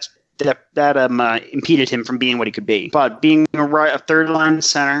think that impeded him from being what he could be. But being a third line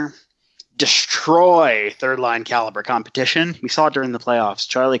center, destroy third line caliber competition. We saw it during the playoffs.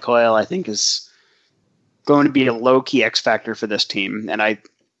 Charlie Coyle, I think, is going to be a low-key X factor for this team. And I'm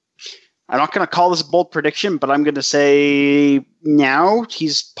not going to call this a bold prediction, but I'm going to say now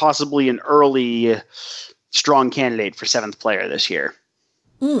he's possibly an early strong candidate for 7th player this year.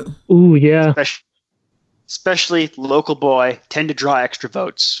 Mm. Ooh, yeah. Especially local boy, tend to draw extra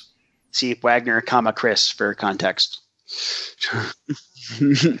votes. See Wagner, Chris for context.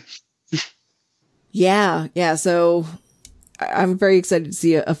 Yeah. So I'm very excited to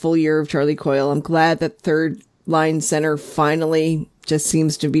see a full year of Charlie Coyle. I'm glad that third line center finally just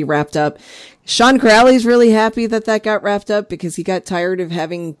seems to be wrapped up. Sean Crowley's really happy that got wrapped up because he got tired of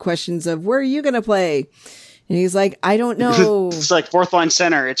having questions of where are you going to play? And he's like, I don't know. It's like 4th line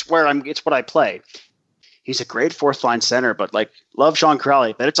center. It's what I play. He's a great 4th line center, but love Sean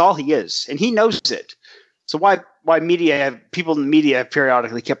Crowley, but it's all he is. And he knows it. So why people in the media have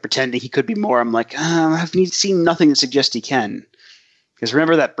periodically kept pretending he could be more? I'm like, I've seen nothing that suggests he can. Because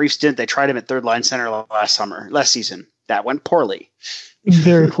remember that brief stint they tried him at 3rd line center last season. That went poorly.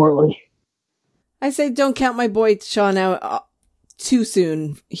 Very poorly. I say don't count my boy Sean out too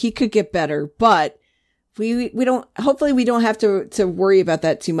soon. He could get better, but we don't. Hopefully, we don't have to worry about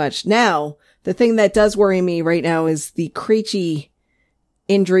that too much. Now, the thing that does worry me right now is the Krejci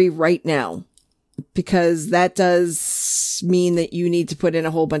injury right now, because that does mean that you need to put in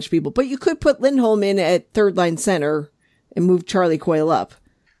a whole bunch of people. But you could put Lindholm in at 3rd line center and move Charlie Coyle up.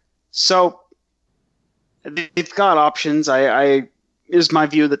 So they've got options. I is my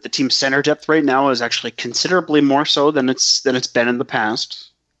view that the team's center depth right now is actually considerably more so than it's been in the past.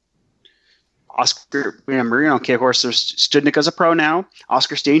 Oscar, okay, of course, there's Studnik as a pro now.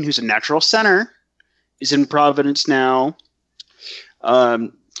 Oscar Steen, who's a natural center, is in Providence now.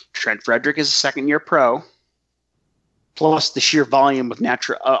 Trent Frederick is a second-year pro. Plus the sheer volume of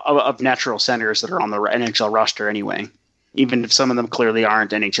natural centers that are on the NHL roster anyway. Even if some of them clearly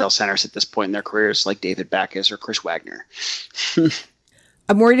aren't NHL centers at this point in their careers, like David Backes or Chris Wagner.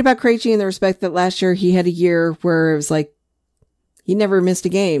 I'm worried about Krejci in the respect that last year he had a year where it was like he never missed a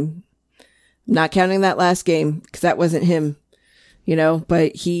game. Not counting that last game because that wasn't him,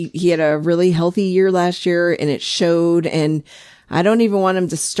 but he had a really healthy year last year and it showed. And I don't even want him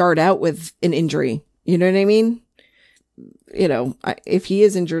to start out with an injury. You know what I mean? If he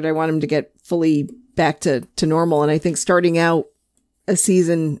is injured, I want him to get fully back to normal. And I think starting out a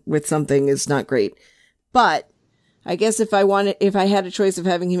season with something is not great, but I guess if I had a choice of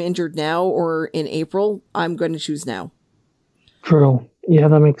having him injured now or in April, I'm going to choose now. True. Yeah,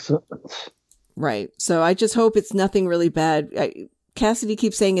 that makes sense. Right. So I just hope it's nothing really bad. Cassidy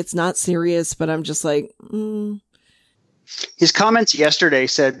keeps saying it's not serious, but I'm just like, His comments yesterday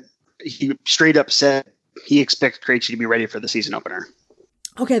said he straight up said he expects Krejci to be ready for the season opener.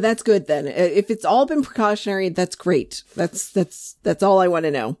 Okay, that's good then. If it's all been precautionary, that's great. That's all I want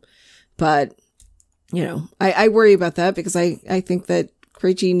to know. But I worry about that because I think that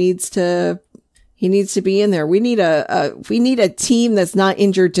Krejci needs to be in there. We need a team that's not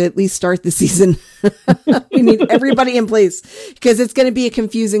injured to at least start the season. We need everybody in place because it's going to be a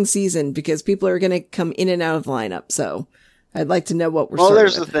confusing season because people are going to come in and out of the lineup. So I'd like to know what we're. Well,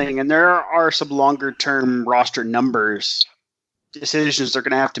 there's the thing, and there are some longer term roster numbers decisions they're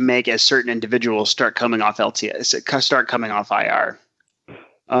going to have to make as certain individuals start coming off LTS, start coming off IR,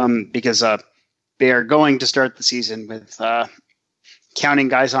 because they are going to start the season with counting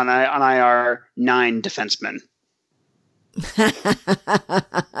guys on IR 9 defensemen.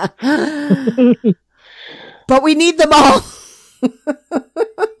 But we need them all.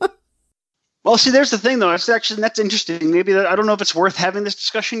 Well, see, there's the thing, though. That's interesting. Maybe I don't know if it's worth having this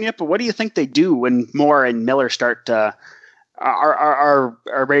discussion yet. But what do you think they do when Moore and Miller start are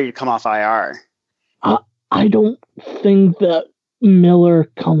ready to come off IR? I don't think that Miller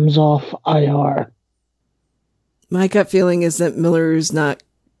comes off IR. My gut feeling is that Miller's not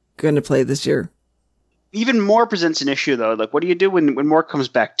going to play this year. Even Moore presents an issue, though. Like, what do you do when Moore comes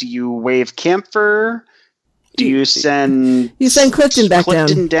back? Do you waive Kampfer? Do you send Clifton back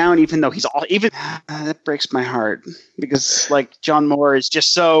down? Even though that breaks my heart because John Moore is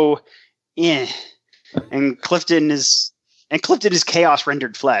just so, and Clifton is chaos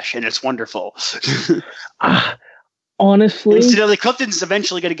rendered flesh, and it's wonderful. Honestly, incidentally, Clifton's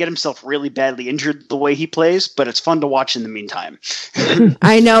eventually going to get himself really badly injured the way he plays, but it's fun to watch in the meantime.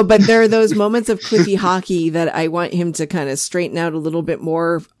 I know, but there are those moments of Cliffy hockey that I want him to kind of straighten out a little bit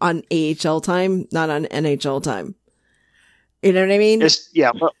more on AHL time, not on NHL time. You know what I mean?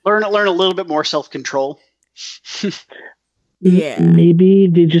 Learn a little bit more self-control. Yeah. Maybe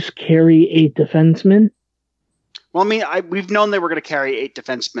they just carry 8 defensemen. Well, I mean, we've known they were going to carry 8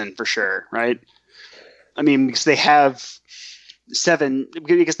 defensemen for sure, right? I mean, because they have seven,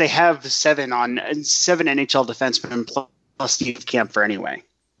 because they have seven NHL defensemen plus Steve Kampfer anyway.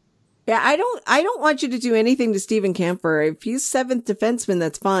 Yeah, I don't want you to do anything to Steven Kampfer. If he's seventh defenseman,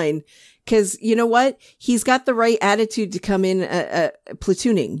 that's fine. Cause you know what? He's got the right attitude to come in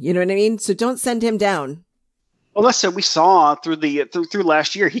platooning. You know what I mean? So don't send him down. Well, that's what we saw through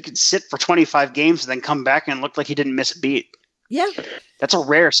last year. He could sit for 25 games and then come back and look like he didn't miss a beat. Yeah. That's a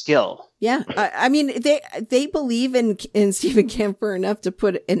rare skill. Yeah. I mean, they believe in Steven Kampfer enough to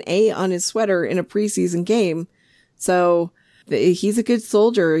put an A on his sweater in a preseason game. So he's a good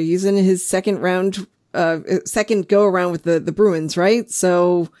soldier. He's in his second go around with the Bruins, right?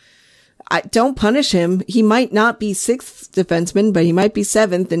 So don't punish him. He might not be sixth defenseman, but he might be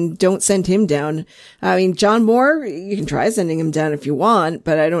seventh, and don't send him down. I mean, John Moore, you can try sending him down if you want,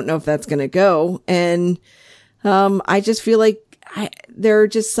 but I don't know if that's going to go. And I just feel like there are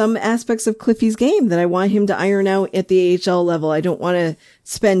just some aspects of Cliffy's game that I want him to iron out at the AHL level. I don't want to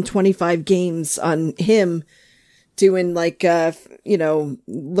spend 25 games on him doing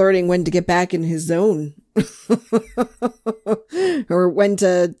learning when to get back in his zone or when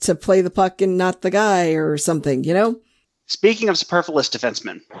to play the puck and not the guy or something, Speaking of superfluous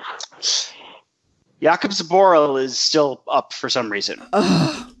defensemen, Jakub Zboril is still up for some reason.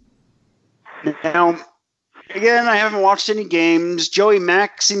 Now, again, I haven't watched any games. Joey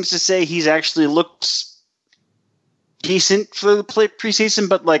Mack seems to say he's actually looks decent for the preseason,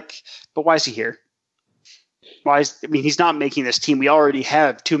 but why is he here? He's not making this team. We already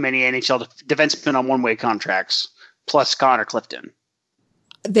have too many NHL defensemen on one-way contracts, plus Connor Clifton.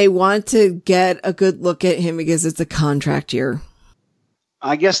 They want to get a good look at him because it's a contract year.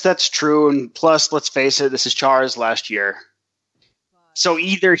 I guess that's true, and plus, let's face it, this is Chara's last year. So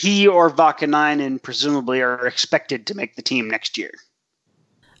either he or Vakanainen presumably are expected to make the team next year.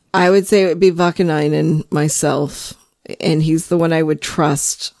 I would say it would be Vakanainen myself, and he's the one I would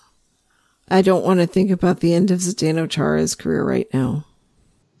trust. I don't want to think about the end of Zdeno Chara's career right now.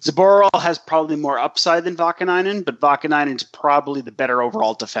 Zboril has probably more upside than Vakanainen, but Vakanainen's probably the better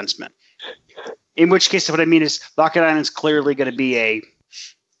overall defenseman. In which case, what I mean is Vakanainen's clearly going to be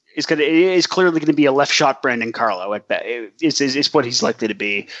is clearly going to be a left shot Brandon Carlo at best. Is what he's likely to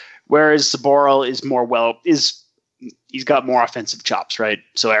be. Whereas Zboril he's got more offensive chops, right?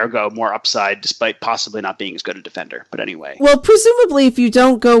 So ergo more upside, despite possibly not being as good a defender. But anyway. Well, presumably if you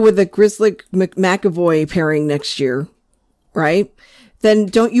don't go with a Grizzly McAvoy pairing next year, right? Then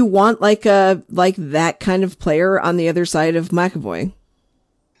don't you want like that kind of player on the other side of McAvoy?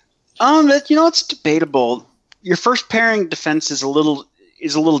 It's debatable. Your first pairing defense is a little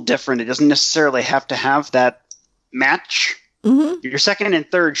different. It doesn't necessarily have to have that match. Mm-hmm. Your second and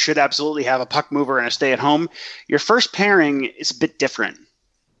third should absolutely have a puck mover and a stay at home. Your first pairing is a bit different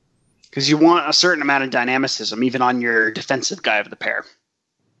because you want a certain amount of dynamicism even on your defensive guy of the pair,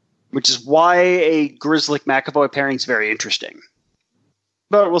 which is why a Grizzly McAvoy pairing is very interesting.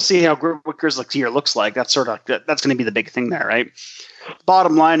 But we'll see what Grizzly here looks like. That's going to be the big thing there, right?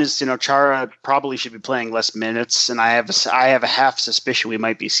 Bottom line is, Chara probably should be playing less minutes, and I have a half suspicion we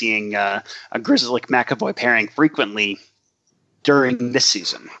might be seeing a Grizzly McAvoy pairing frequently during this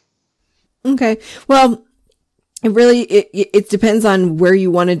season. Okay. Well, it depends on where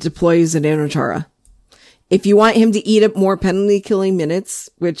you want to deploy Zdeno Chara. If you want him to eat up more penalty killing minutes,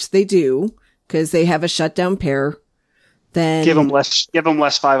 which they do, because they have a shutdown pair, then give him less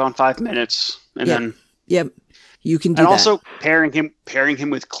 5-on-5 minutes, and then you can do and that. Also pairing him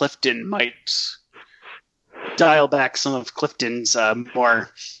with Clifton might dial back some of Clifton's more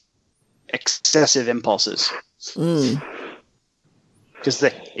excessive impulses. Because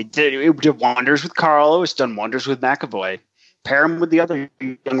it did wonders with Carlo. It's done wonders with McAvoy. Pair him with the other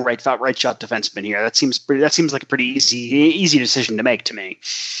young right shot defenseman here. That seems like a pretty easy decision to make to me.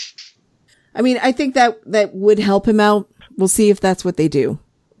 I mean, I think that would help him out. We'll see if that's what they do.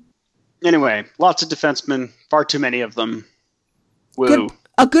 Anyway, lots of defensemen, far too many of them. Woo.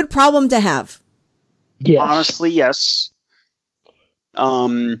 A good problem to have. Yes. Honestly, yes.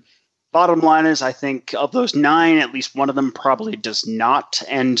 Bottom line is, I think of those 9, at least one of them probably does not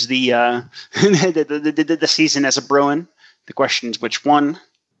end the season as a Bruin. The question is which one.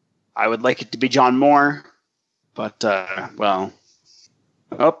 I would like it to be John Moore, but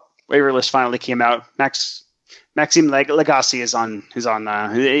waiver list finally came out. Maxime Lagacé is on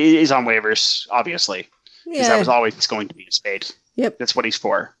waivers, obviously, because that was always going to be his fate. Yep, that's what he's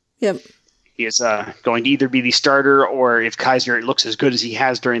for. Yep. He is going to either be the starter or, if Kaiser looks as good as he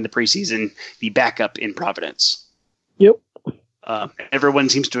has during the preseason, the backup in Providence. Yep. Everyone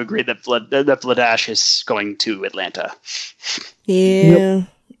seems to agree that Vladash is going to Atlanta. Yeah. Yep.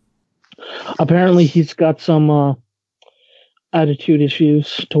 Apparently he's got some attitude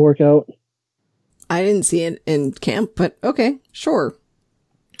issues to work out. I didn't see it in camp, but okay, sure.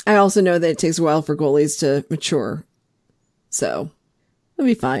 I also know that it takes a while for goalies to mature. So, it'll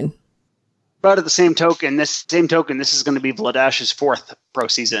be fine. But at the same token, this is going to be Vladash's 4th pro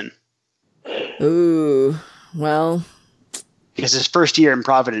season. Ooh, well. Because his first year in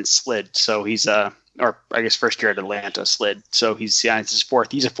Providence slid, so he's or I guess first year at Atlanta slid, so it's his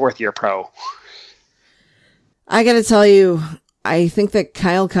 4th. He's a 4th-year pro. I gotta tell you, I think that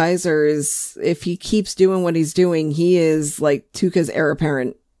Kyle Kaiser is, if he keeps doing what he's doing, he is like Tuukka's heir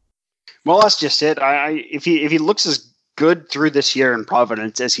apparent. Well, that's just it. If he looks as good through this year in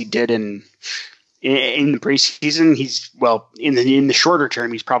Providence as he did in the preseason, he's in the shorter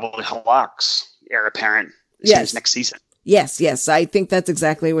term, he's probably Halak's heir apparent next season. Yes, I think that's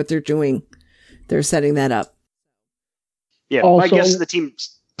exactly what they're doing. They're setting that up. Yeah, also, I guess the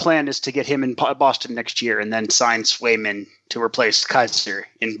team's plan is to get him in Boston next year and then sign Swayman to replace Kaiser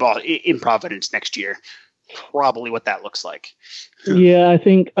in Providence next year. Probably what that looks like. Yeah, I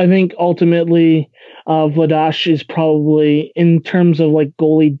think ultimately Vladash is probably, in terms of like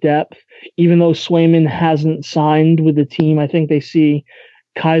goalie depth, even though Swayman hasn't signed with the team, I think they see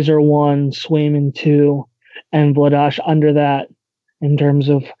Kaiser 1, Swayman 2, and Vladash under that in terms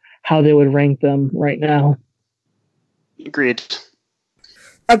of how they would rank them right now. Agreed.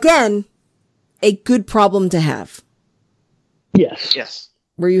 Again, a good problem to have. Yes.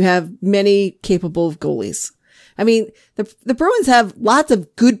 Where you have many capable goalies. I mean, the Bruins have lots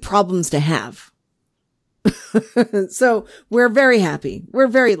of good problems to have. So we're very happy. We're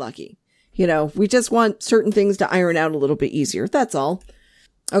very lucky. We just want certain things to iron out a little bit easier. That's all.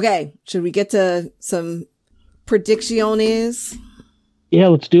 Okay. Should we get to some predicciones? Yeah,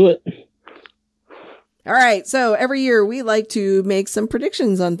 let's do it. All right. So every year we like to make some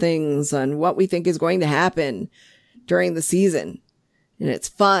predictions on things, on what we think is going to happen during the season. And it's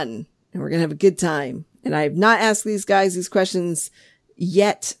fun, and we're going to have a good time. And I have not asked these guys these questions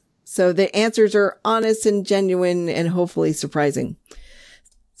yet, so the answers are honest and genuine and hopefully surprising.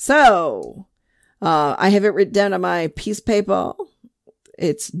 So, I have it written down on my piece of paper.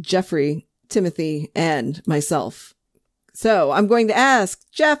 It's Jeffrey, Timothy, and myself. So, I'm going to ask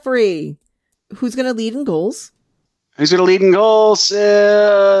Jeffrey, who's going to lead in goals? Who's going to lead in goals?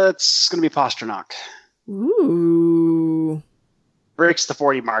 It's going to be Pastrnak. Ooh. Breaks the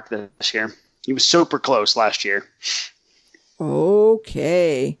 40 mark this year. He was super close last year.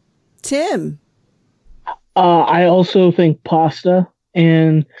 Okay. Tim? I also think Pasta,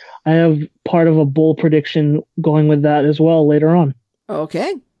 and I have part of a bold prediction going with that as well later on.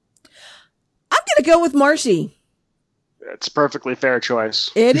 Okay. I'm going to go with Marshy. It's a perfectly fair choice.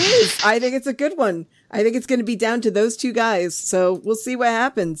 It is. I think it's a good one. I think it's going to be down to those two guys, so we'll see what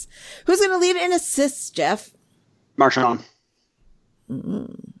happens. Who's going to lead in assists, Jeff? Marchand. Mm-hmm.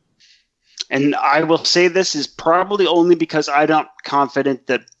 And I will say this is probably only because I'm not confident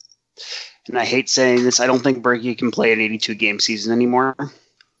that, and I hate saying this, I don't think Berkey can play an 82-game season anymore.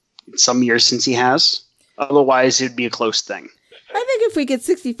 It's some years since he has. Otherwise, it'd be a close thing. I think if we get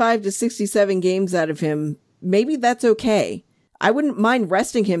 65 to 67 games out of him, maybe that's okay. I wouldn't mind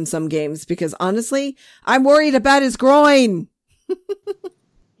resting him some games because, honestly, I'm worried about his groin.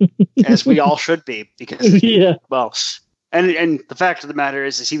 As we all should be. Because, yeah. Well... And the fact of the matter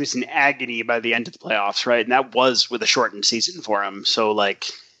is he was in agony by the end of the playoffs, right? And that was with a shortened season for him. So,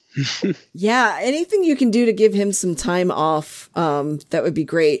 yeah, anything you can do to give him some time off, that would be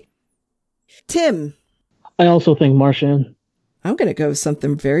great. Tim? I also think Marchand. I'm going to go with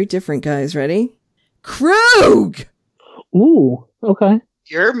something very different, guys. Ready? Krug! Ooh, okay.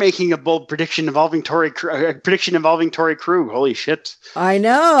 You're making a bold prediction involving Torrey Krug. Holy shit! I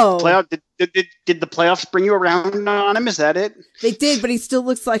know. Did the playoffs bring you around on him? Is that it? They did, but he still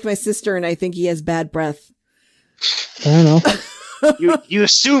looks like my sister, and I think he has bad breath. I don't know. you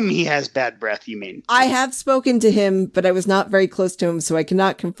assume he has bad breath. You mean? I have spoken to him, but I was not very close to him, so I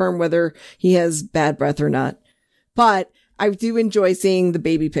cannot confirm whether he has bad breath or not. But I do enjoy seeing the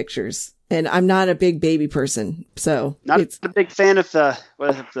baby pictures. And I'm not a big baby person, so not a big fan of the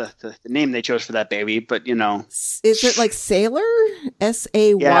name they chose for that baby, but is it like Sailor?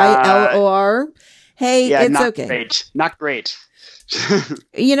 Saylor? Hey, yeah, it's not okay. Great. Not great.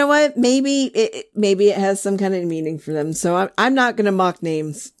 You know what? Maybe it has some kind of meaning for them. So I'm not going to mock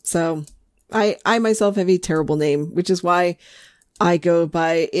names. So I myself have a terrible name, which is why I go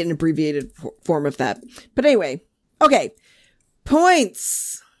by an abbreviated form of that. But anyway, okay,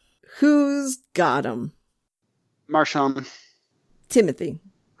 points. Who's got him? Marchand. Timothy.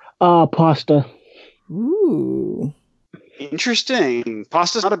 Pasta. Ooh. Interesting.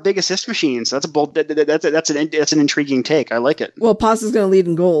 Pasta's not a big assist machine, so that's a bold. That's an intriguing take. I like it. Well, Pasta's going to lead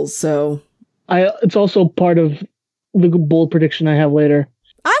in goals, so it's also part of the bold prediction I have later.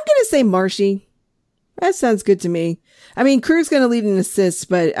 I'm going to say Marshy. That sounds good to me. I mean, Krug's going to lead in assists,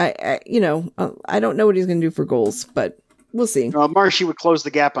 but I don't know what he's going to do for goals, but we'll see. Marshy would close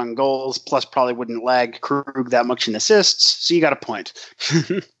the gap on goals, plus probably wouldn't lag Krug that much in assists, so you got a point.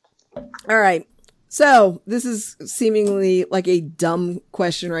 All right. So this is seemingly like a dumb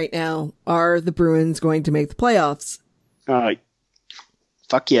question right now. Are the Bruins going to make the playoffs?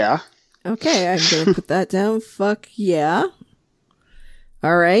 Fuck yeah. Okay, I'm going to put that down. Fuck yeah.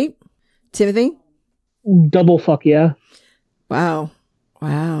 All right. Timothy? Double fuck yeah. Wow.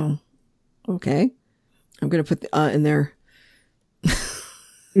 Okay. I'm going to put the in there.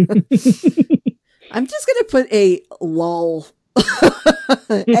 I'm just going to put a lol.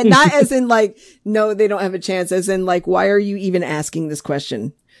 And not as in like, no, they don't have a chance, as in like, why are you even asking this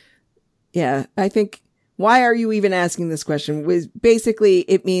question? Yeah, I think, why are you even asking this question? Basically,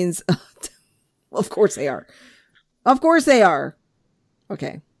 it means, of course they are. Of course they are.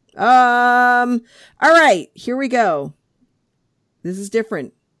 Okay. All right, here we go. This is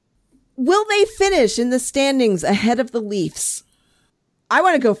different. Will they finish in the standings ahead of the Leafs? I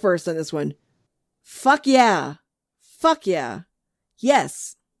want to go first on this one. Fuck yeah. Fuck yeah.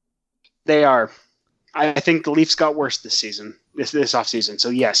 Yes. They are. I think the Leafs got worse this season, this offseason. So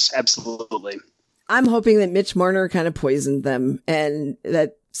yes, absolutely. I'm hoping that Mitch Marner kind of poisoned them and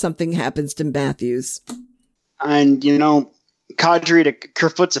that something happens to Matthews. And, Kadri to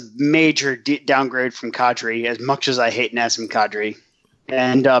Kerfoot's a major downgrade from Kadri, as much as I hate Nazem Kadri.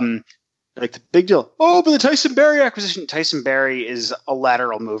 And, like the big deal. Oh, but the Tyson Barrie acquisition. Tyson Barrie is a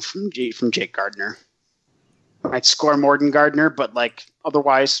lateral move from Jake Gardiner. Might score more than Gardner, but like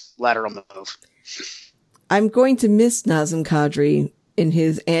otherwise, lateral move. I'm going to miss Nazem Kadri in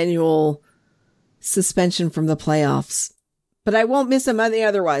his annual suspension from the playoffs, but I won't miss him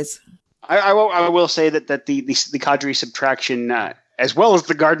otherwise. I will say that the Kadri subtraction, as well as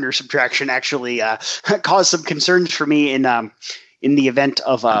the Gardner subtraction, actually caused some concerns for me in the event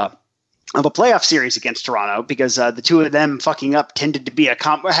of a playoff series against Toronto, because the two of them fucking up tended to be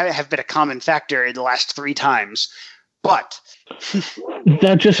have been a common factor in the last 3 times. But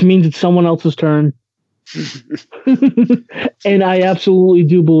that just means it's someone else's turn. And I absolutely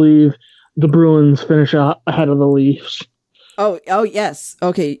do believe the Bruins finish ahead of the Leafs. Oh yes.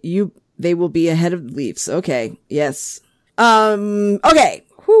 Okay, they will be ahead of the Leafs. Okay, yes. Okay.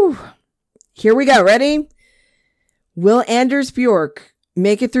 Whew. Here we go. Ready? Will Anders Bjork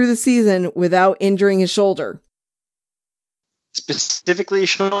make it through the season without injuring his shoulder? Specifically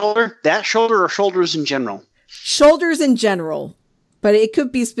shoulder? That shoulder or shoulders in general? Shoulders in general, but it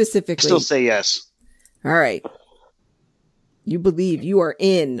could be specifically. Still say yes. All right. You believe you are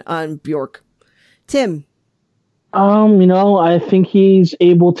in on Bjork. Tim? I think he's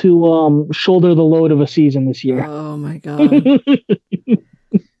able to shoulder the load of a season this year. Oh my God.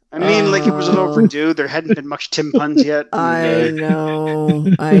 I mean, like it was overdue. There hadn't been much Tim puns yet. I know.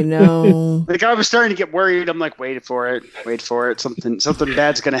 Like I was starting to get worried. I'm like, wait for it. Something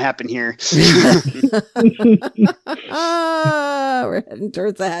bad's gonna happen here. We're heading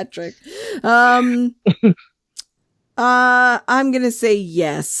towards a hat trick. I'm gonna say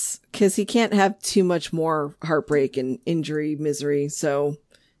yes, because he can't have too much more heartbreak and injury misery. So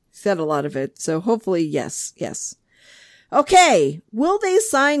he's had a lot of it. So hopefully, yes. Okay, will they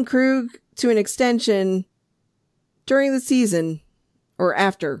sign Krug to an extension during the season or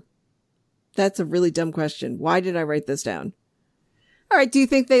after? That's a really dumb question. Why did I write this down? All right, do you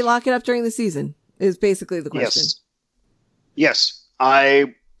think they lock it up during the season? Is basically the question. Yes. I'll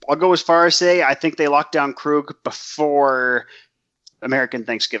go as far as say I think they lock down Krug before American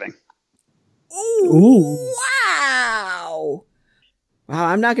Thanksgiving. Ooh. Wow. Wow,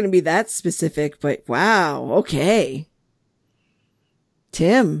 I'm not going to be that specific, but wow. Okay.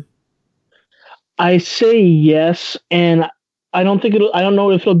 Tim? I say yes, and I don't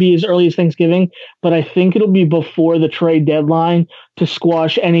know if it'll be as early as Thanksgiving, but I think it'll be before the trade deadline to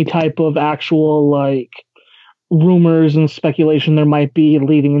squash any type of actual rumors and speculation there might be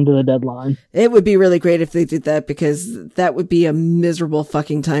leading into the deadline. It would be really great if they did that, because that would be a miserable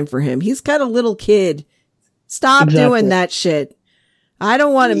fucking time for him. He's got a little kid. Stop doing that shit. I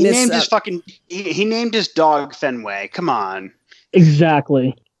don't want to miss he named his dog Fenway. Come on.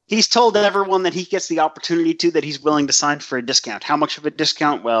 Exactly. He's told everyone that he gets the opportunity that he's willing to sign for a discount. How much of a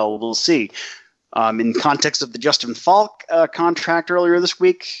discount? Well, we'll see. In context of the Justin Falk contract earlier this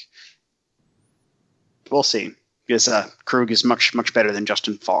week, we'll see. Because Krug is much, much better than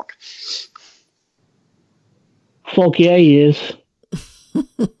Justin Falk. Fuck yeah, he is.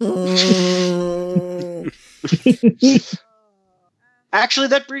 Actually,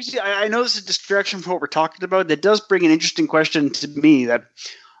 that brings you. I know this is a distraction from what we're talking about. That does bring an interesting question to me. That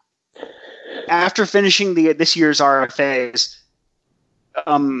after finishing this year's RFAs,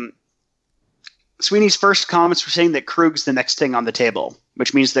 Sweeney's first comments were saying that Krug's the next thing on the table,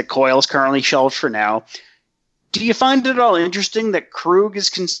 which means that Coyle's currently shelved for now. Do you find it at all interesting that Krug is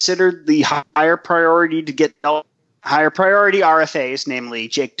considered the higher priority to get higher priority RFAs, namely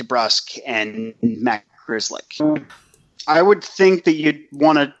Jake DeBrusk and Matt Grzelcyk? I would think that you'd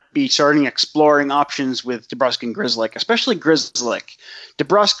want to be starting exploring options with DeBrusk and Grzelcyk, especially Grzelcyk.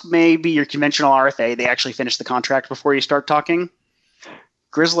 DeBrusk may be your conventional RFA. They actually finish the contract before you start talking.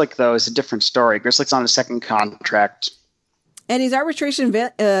 Grzelcyk, though, is a different story. Grzelcyk's on a second contract. And he's arbitration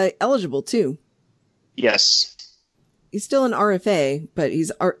eligible, too. Yes. He's still an RFA, but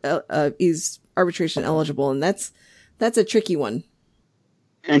he's arbitration eligible, and that's a tricky one.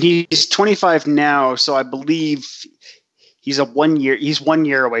 And he's 25 now, so I believe he's 1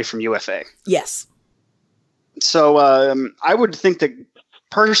 year away from UFA. Yes. So I would think that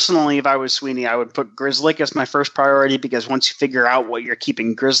personally, if I was Sweeney, I would put Grzelcyk as my first priority, because once you figure out what you're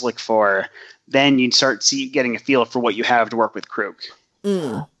keeping Grzelcyk for, then you'd start getting a feel for what you have to work with Krug.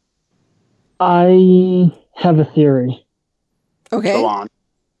 Mm. I have a theory. Okay. Go on.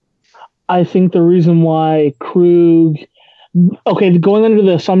 I think the reason why Krug... Okay, going under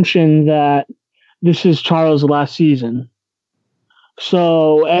the assumption that this is Charles' last season.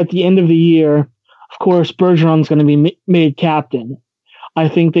 So at the end of the year, of course, Bergeron's going to be made captain. I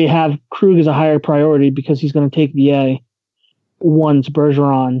think they have Krug as a higher priority because he's going to take the A once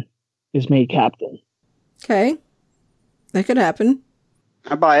Bergeron is made captain. Okay. That could happen.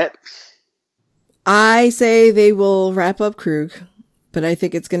 I buy it. I say they will wrap up Krug, but I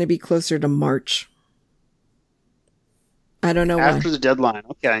think it's going to be closer to March. I don't know why. After the deadline,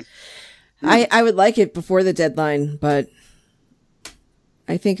 okay. I would like it before the deadline, but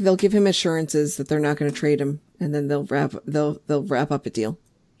I think they'll give him assurances that they're not going to trade him, and then they'll wrap up a deal.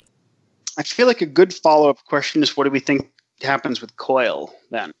 I feel like a good follow-up question is, what do we think happens with Coyle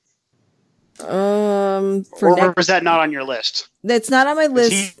then? Or was that not on your list? That's not on my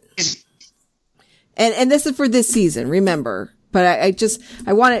list. And this is for this season, remember. But I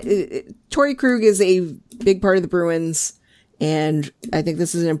want to... Torrey Krug is a big part of the Bruins, and I think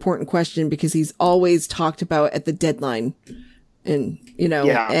this is an important question because he's always talked about at the deadline. And,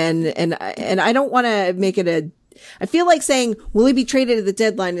 and I don't want to make it I feel like saying, will he be traded at the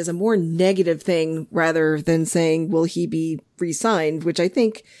deadline is a more negative thing rather than saying, will he be re-signed, which I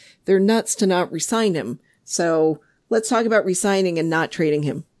think they're nuts to not re-sign him. So let's talk about re-signing and not trading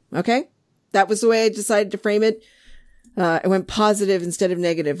him. Okay? That was the way I decided to frame it. I went positive instead of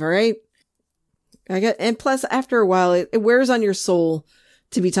negative. All right. And plus after a while, it wears on your soul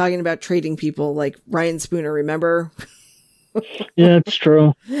to be talking about trading people like Ryan Spooner. Remember? Yeah, it's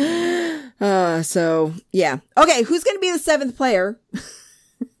true. So yeah. Okay. Who's going to be the seventh player?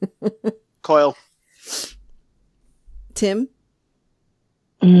 Coyle. Tim.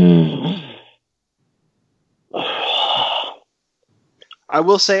 I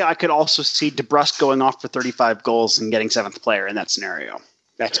will say I could also see DeBrusk going off for 35 goals and getting seventh player in that scenario.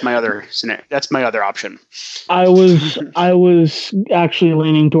 That's my other scenario. That's my other option. I was actually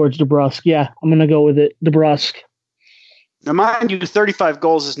leaning towards DeBrusk. Yeah, I'm going to go with it. DeBrusk. Now, mind you, 35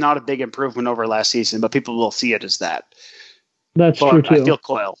 goals is not a big improvement over last season, but people will see it as that. That's true too. I feel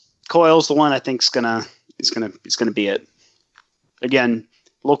Coyle. Coyle's the one I think is gonna be it. Again,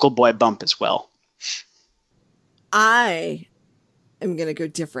 local boy bump as well. I am going to go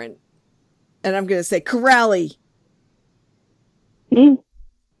different. And I'm going to say Corrali.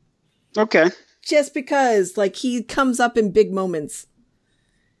 Okay. Just because, he comes up in big moments.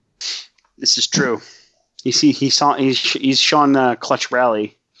 This is true. He's Sean Clutch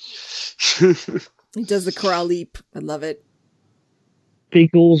Rally. He does the Corral leap. I love it.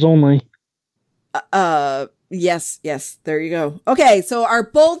 Big goals only. Yes. There you go. Okay, so our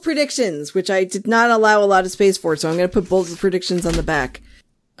bold predictions, which I did not allow a lot of space for, so I'm going to put bold predictions on the back.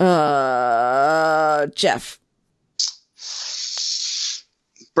 Jeff.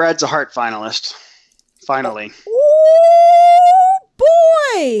 Brad's a Hart finalist. Finally. Oh,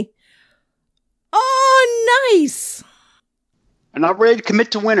 boy! Oh, nice! I'm not ready to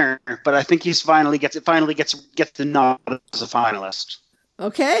commit to winner, but I think he's finally gets the nod as a finalist.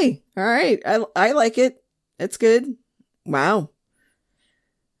 Okay. All right. I like it. That's good. Wow.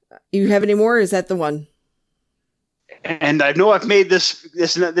 You have any more? Or is that the one? And I know I've made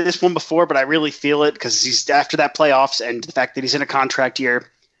this one before, but I really feel it because he's after that playoffs and the fact that he's in a contract year.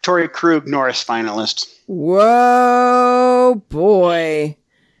 Torrey Krug Norris finalist. Whoa, boy.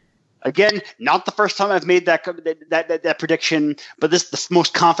 Again, not the first time I've made that prediction, but this is the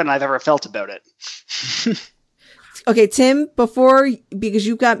most confident I've ever felt about it. Okay, Tim, because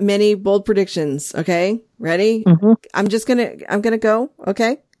you've got many bold predictions, okay? Ready? Mm-hmm. I'm gonna go,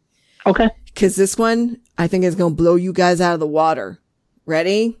 okay? Okay. Because this one, I think is gonna blow you guys out of the water.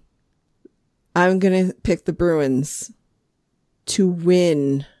 Ready? I'm gonna pick the Bruins to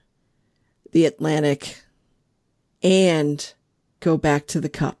win the Atlantic and go back to the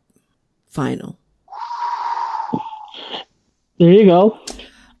Cup final. There you go.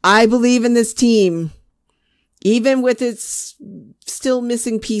 I believe in this team. Even with its still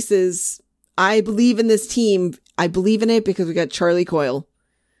missing pieces, I believe in this team. I believe in it because we got Charlie Coyle,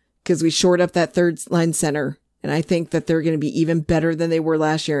 because we shored up that third line center. And I think that they're going to be even better than they were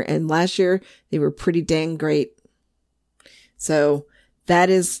last year. And last year, they were pretty dang great. So that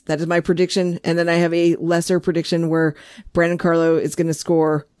is my prediction. And then I have a lesser prediction where Brandon Carlo is going to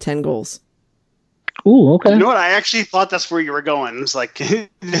score 10 goals. Ooh, okay. You know what? I actually thought that's where you were going. It's like,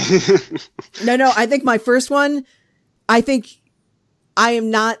 No. I think my first one, I think I am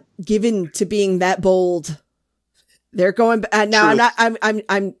not given to being that bold. They're going now.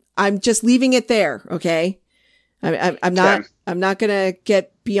 True. I'm just leaving it there. Okay. I'm not going to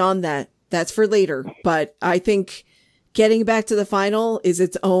get beyond that. That's for later. But I think getting back to the final is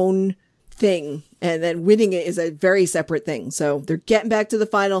its own thing. And then winning it is a very separate thing. So they're getting back to the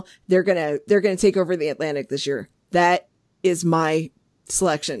final. They're going to take over the Atlantic this year. That is my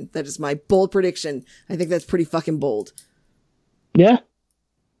selection. That is my bold prediction. I think that's pretty fucking bold. Yeah.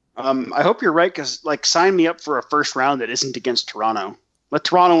 I hope you're right, because sign me up for a first round that isn't against Toronto. Let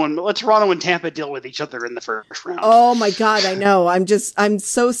Toronto and Tampa deal with each other in the first round. Oh my God, I know. I'm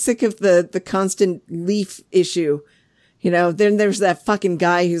so sick of the constant Leaf issue. You know, then there's that fucking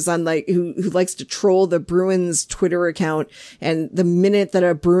guy who's on who likes to troll the Bruins Twitter account. And the minute that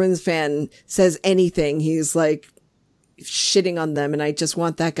a Bruins fan says anything, he's shitting on them. And I just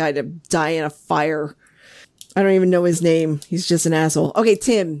want that guy to die in a fire. I don't even know his name. He's just an asshole. Okay,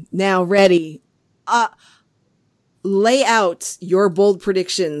 Tim, now ready. Lay out your bold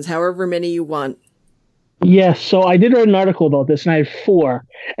predictions, however many you want. Yes. So I did write an article about this, and I have 4.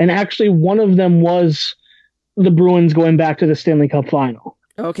 And actually, one of them was the Bruins going back to the Stanley Cup final.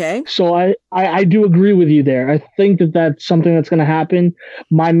 Okay. So I do agree with you there. I think that that's something that's going to happen.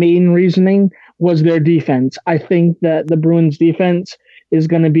 My main reasoning was their defense. I think that the Bruins defense is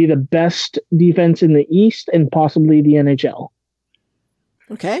going to be the best defense in the East and possibly the NHL.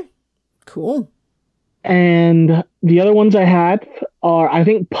 Okay. Cool. And the other ones I had are, I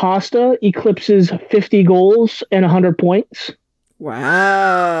think Pasta eclipses 50 goals and 100 points.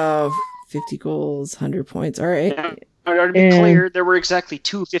 Wow. 50 goals, 100 points. All right. Yeah. To be clear, there were exactly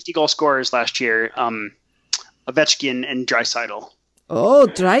 2 50-goal scorers last year, Ovechkin and Draisaitl. Oh,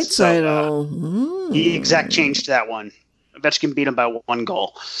 Draisaitl. So, the exact change to that one. Ovechkin beat him by 1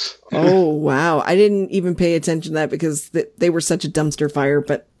 goal. Oh, wow. I didn't even pay attention to that because they were such a dumpster fire,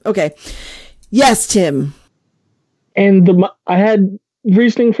 but okay. Yes, Tim. And I had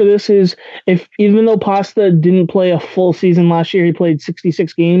reasoning for this is, even though Pasta didn't play a full season last year, he played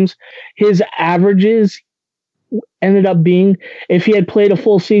 66 games. His averages ended up being, if he had played a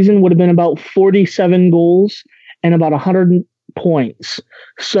full season, would have been about 47 goals and about 100 points.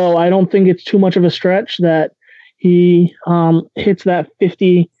 So I don't think it's too much of a stretch that he hits that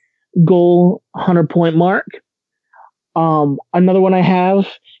 50 goal, 100 point mark. Another one I have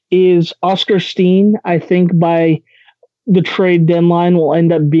is Oscar Steen. I think by the trade deadline will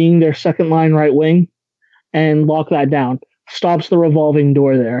end up being their second line right wing and lock that down. Stops the revolving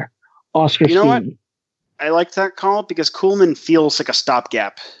door there. Oscar Steen. You know what? I like that call because Kuhlman feels like a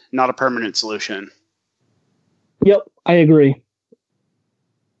stopgap, not a permanent solution. Yep, I agree.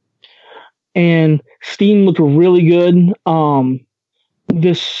 And Steen looked really good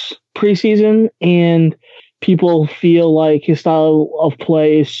this preseason, and people feel like his style of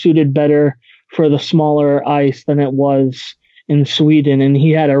play is suited better for the smaller ice than it was in Sweden, and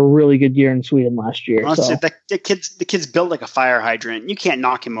he had a really good year in Sweden last year. Honestly, the kid's built like a fire hydrant. You can't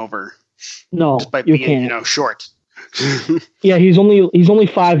knock him over. No, just by being short. Yeah, he's only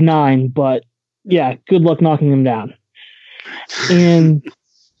 5'9", but yeah, good luck knocking him down. And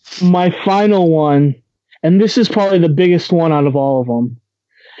my final one, and this is probably the biggest one out of all of them,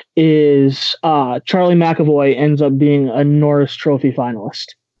 is Charlie McAvoy ends up being a Norris Trophy finalist.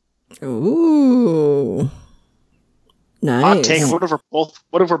 Ooh. Nice. Hot take. What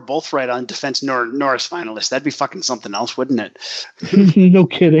if we're both right on defense Norris finalists? That'd be fucking something else, wouldn't it? No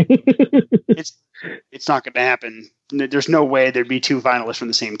kidding. It's not going to happen. There's no way there'd be two finalists from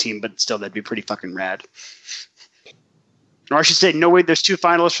the same team, but still, that'd be pretty fucking rad. Or I should say, no way there's two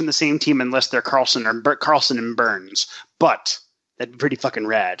finalists from the same team unless they're Carlson and Burns. But that'd be pretty fucking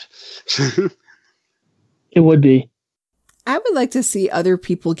rad. It would be. I would like to see other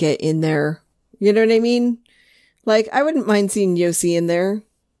people get in there. You know what I mean? Like, I wouldn't mind seeing Yossi in there.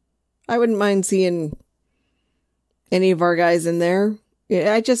 I wouldn't mind seeing any of our guys in there.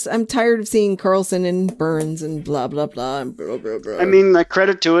 I'm tired of seeing Carlson and Burns and blah, blah, blah, and blah, blah, blah. I mean, like,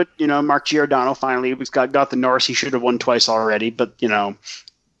 credit to it. Mark Giordano finally got the Norris he should have won twice already, but,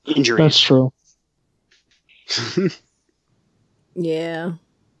 injuries. That's true. Yeah.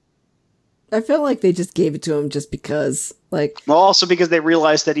 I feel like they just gave it to him just because, like... Well, also because they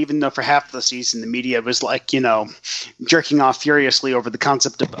realized that even though for half the season the media was like, jerking off furiously over the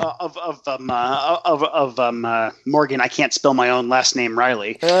concept of Morgan, I can't spell my own last name,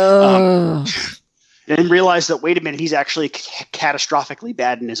 Riley. And realized that, wait a minute, he's actually catastrophically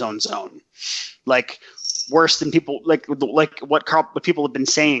bad in his own zone. Like, worse than people, like what people have been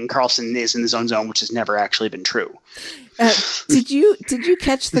saying Carlson is in his own zone, which has never actually been true. Did you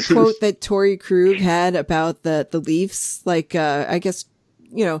catch the quote that Torrey Krug had about the Leafs? Like, I guess,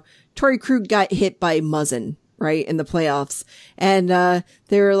 Torrey Krug got hit by Muzzin, right, in the playoffs. And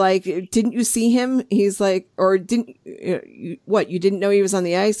they were like, didn't you see him? He's like, or didn't, what, you didn't know he was on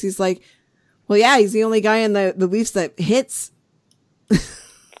the ice? He's like, well, yeah, he's the only guy in the Leafs that hits.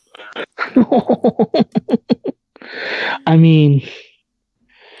 I mean,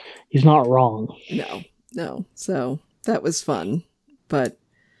 he's not wrong. No. So that was fun, but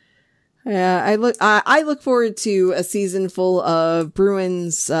I look forward to a season full of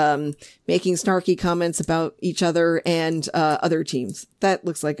Bruins making snarky comments about each other and other teams. That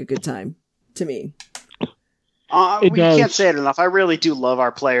looks like a good time to me. We can't say it enough. I really do love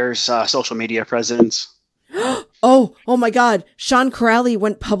our players' social media presence. Oh my God. Sean Corrali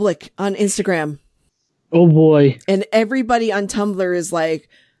went public on Instagram. Oh boy. And everybody on Tumblr is like,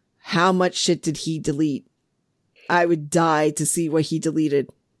 how much shit did he delete? I would die to see what he deleted.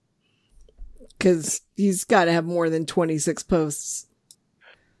 Because he's got to have more than 26 posts.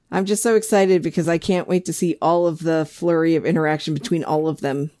 I'm just so excited because I can't wait to see all of the flurry of interaction between all of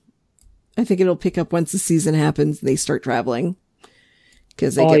them. I think it'll pick up once the season happens and they start traveling.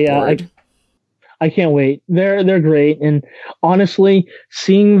 Because they get bored. I can't wait. They're great. And honestly,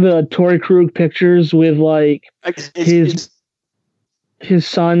 seeing the Torrey Krug pictures with like his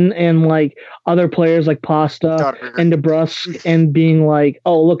son and like other players like Pasta and DeBrusque and being like,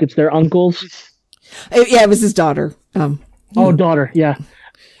 oh, look, it's their uncles. Yeah, it was his daughter. Daughter. Yeah.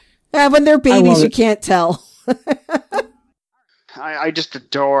 Yeah, when they're babies, you can't tell. I just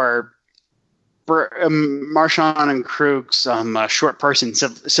adore Marchand and Krug's short person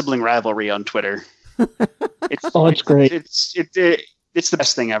sibling rivalry on Twitter. It's great. It's the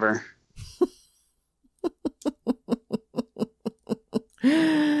best thing ever.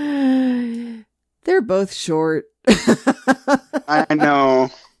 They're both short. I know.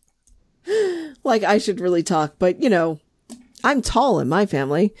 Like, I should really talk, but I'm tall in my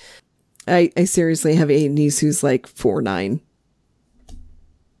family. I seriously have a niece who's like 4'9".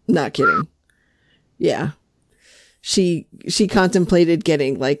 Not kidding. Yeah. She contemplated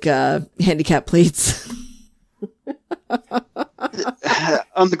getting like handicap plates.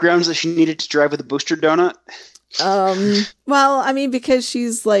 On the grounds that she needed to drive with a booster donut? Well, I mean, because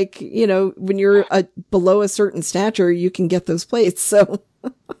she's like, when you're below a certain stature, you can get those plates. So,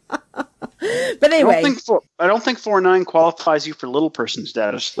 but anyway, I don't think 4'9" qualifies you for little person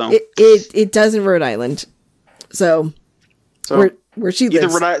status, though. It does in Rhode Island. So where she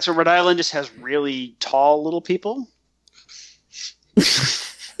lives. Rhode Island just has really tall little people. The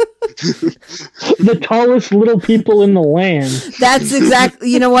tallest little people in the land. That's exactly.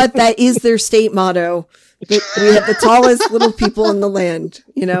 You know what? That is their state motto. We have the tallest little people in the land.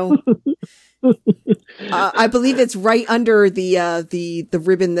 I believe it's right under the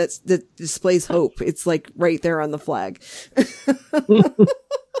ribbon that displays hope. It's like right there on the flag.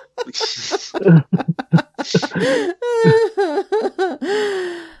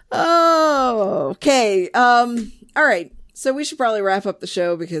 Oh, okay. All right. So we should probably wrap up the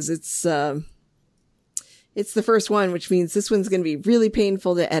show because it's the first one, which means this one's going to be really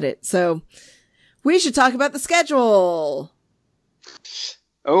painful to edit. So we should talk about the schedule.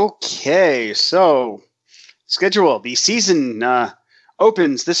 Okay, so schedule. The season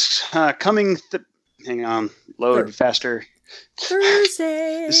opens this coming. Hang on, load faster.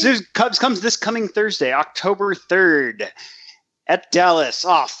 Thursday. Cubs comes this coming Thursday, October 3rd, at Dallas.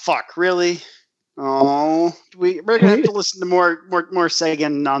 Oh, fuck, really? Oh, we're going to have to listen to more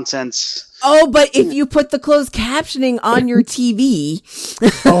Sagan nonsense. Oh, but if you put the closed captioning on your TV.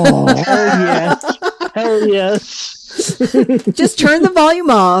 Oh, hell yes. Hell yes. Just turn the volume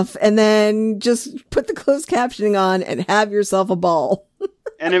off and then just put the closed captioning on and have yourself a ball.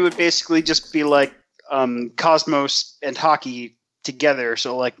 And it would basically just be like Cosmos and hockey together,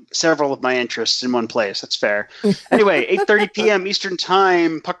 so like several of my interests in one place. That's fair. Anyway, 8:30 p.m. Eastern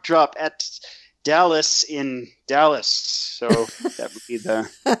Time, puck drop at Dallas in Dallas. So that would be the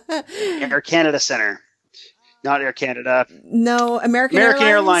Air Canada Center. Not Air Canada. No, American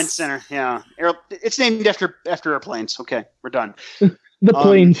Airlines Center. Yeah. It's named after airplanes. Okay, we're done. The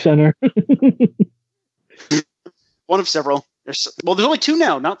plane center. One of several. There's only two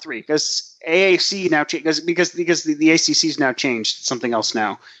now, not three, because AAC now because the ACC's now changed. It's something else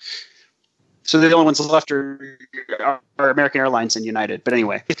now. So the only ones left are American Airlines and United. But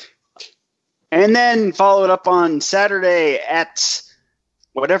anyway. And then follow it up on Saturday at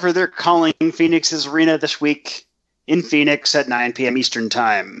whatever they're calling Phoenix's arena this week in Phoenix at 9 p.m. Eastern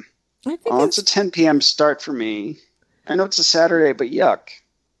Time. I think it's a 10 p.m. start for me. I know it's a Saturday, but yuck.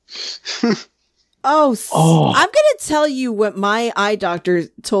 Oh, I'm going to tell you what my eye doctor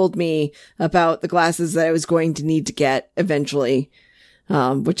told me about the glasses that I was going to need to get eventually,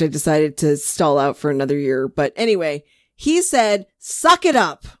 which I decided to stall out for another year. But anyway, he said, suck it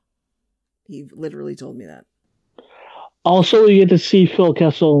up. He literally told me that. Also, you get to see Phil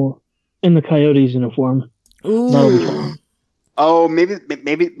Kessel in the Coyotes uniform. Ooh. Oh, maybe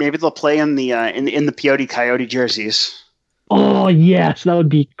they'll play in the Peyote Coyote jerseys. Oh yes, that would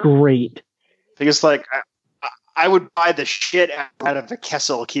be great. Because like I would buy the shit out of the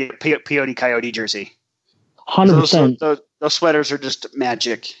Kessel Peyote Coyote jersey. 100%. Those sweaters are just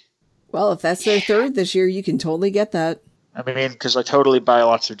magic. Well, if that's their third this year, you can totally get that. I mean, because I totally buy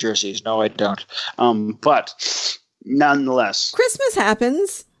lots of jerseys. No, I don't. But nonetheless, Christmas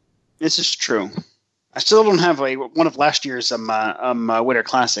happens. This is true. I still don't have one of last year's Winter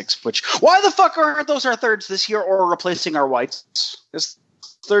Classics. Which why the fuck aren't those our thirds this year or replacing our whites? Because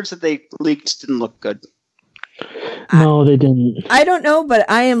thirds that they leaked didn't look good. No, they didn't. I don't know, but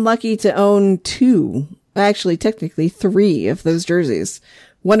I am lucky to own two. Actually, technically 3 of those jerseys.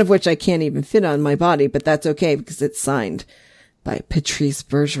 One of which I can't even fit on my body, but that's okay because it's signed by Patrice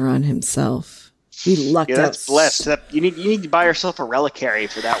Bergeron himself. We lucked out. That's blessed. You need to buy yourself a reliquary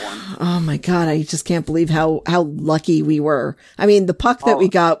for that one. Oh my God, I just can't believe how lucky we were. I mean, the puck that we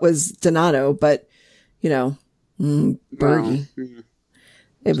got was Donato, but Bergie.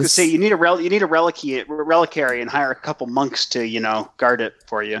 I was say you need a reliquary and hire a couple monks to guard it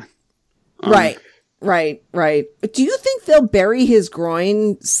for you. Right. Do you think they'll bury his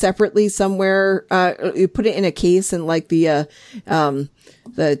groin separately somewhere? You put it in a case in like the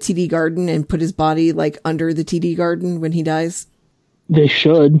TD Garden and put his body like under the TD Garden when he dies? They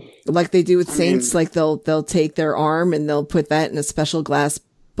should. Like they do with saints, like they'll take their arm and they'll put that in a special glass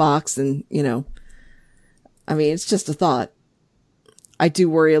box and, I mean, it's just a thought. I do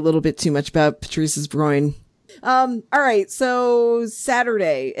worry a little bit too much about Patrice's groin. All right. So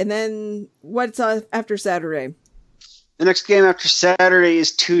Saturday, and then what's after Saturday? The next game after Saturday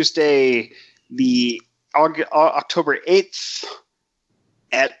is Tuesday, the October 8th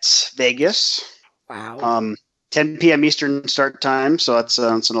at Vegas. Wow. 10 p.m. Eastern start time. So it's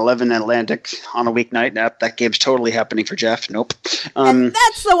an 11 Atlantic on a weeknight. That game's totally happening for Jeff. Nope. And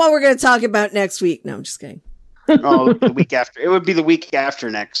that's the one we're going to talk about next week. No, I'm just kidding. The week after. It would be the week after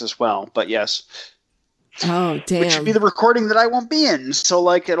next as well. But yes. Oh, damn. Which would be the recording that I won't be in. So,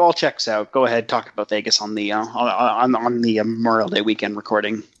 it all checks out. Go ahead, talk about Vegas on the on the Memorial Day weekend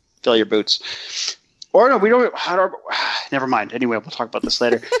recording. Fill your boots. Or no, we don't. Never mind. Anyway, we'll talk about this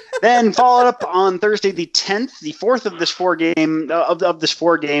later. Then follow it up on Thursday, the 10th, the fourth of this four-game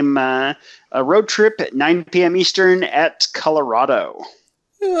road trip at 9 p.m. Eastern at Colorado.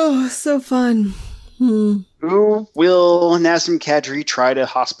 Oh, so fun. Who will Nazem Kadri try to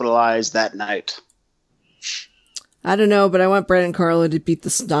hospitalize that night? I don't know, but I want Brandon Carlo to beat the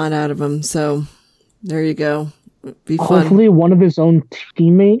snot out of him. So there you go. It'd be fun. Hopefully one of his own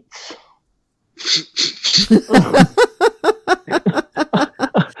teammates.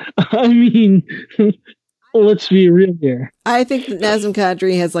 I mean, let's be real here. I think that Nazem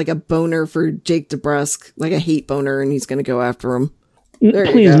Kadri has like a boner for Jake DeBrusk, like a hate boner, and he's going to go after him.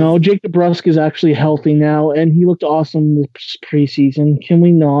 Please no. Jake DeBrusk is actually healthy now, and he looked awesome this preseason. Can we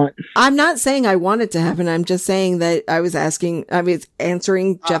not? I'm not saying I want it to happen. I'm just saying that I was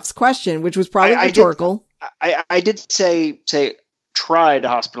answering Jeff's question, which was probably rhetorical. I did say try to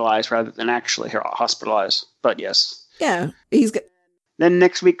hospitalize rather than actually hospitalize, but yes. Yeah, he's good. Then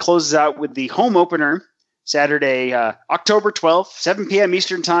next week closes out with the home opener, Saturday, October 12th, 7 p.m.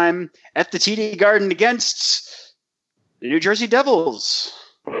 Eastern Time at the TD Garden against the New Jersey Devils.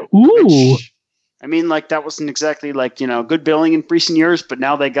 Ooh. Which, I mean, like, that wasn't exactly, like, good billing in recent years, but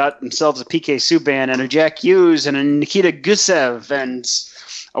now they got themselves a PK Subban and a Jack Hughes and a Nikita Gusev and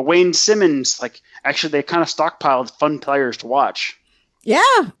a Wayne Simmons. Like, actually, they kind of stockpiled fun players to watch. Yeah.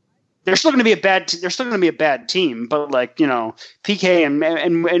 They're still going to be a bad. They're still going to be a bad team, but like PK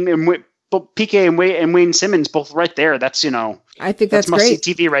and Wayne Simmons both right there. That's I think that's must-see great.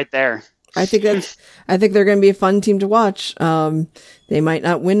 TV right there. I think they're going to be a fun team to watch. They might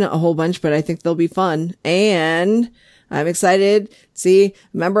not win a whole bunch, but I think they'll be fun. And I'm excited to see a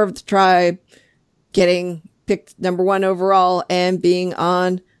member of the tribe getting picked number 1 overall and being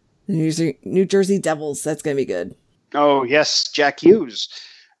on the New Jersey Devils. That's going to be good. Oh yes, Jack Hughes.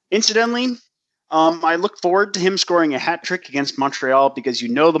 Incidentally, I look forward to him scoring a hat trick against Montreal because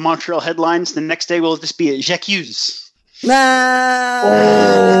the Montreal headlines the next day will just be Jack Hughes. Ah!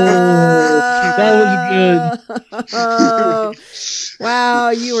 That was good. Oh,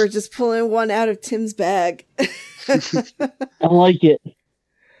 wow, you were just pulling one out of Tim's bag. I like it.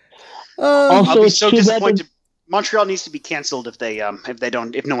 Also, I'll be so disappointed. Montreal needs to be canceled if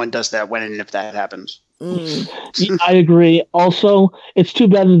no one does that when and if that happens. I agree. Also, it's too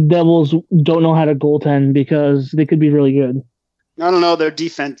bad the Devils don't know how to goaltend because they could be really good. I don't know. Their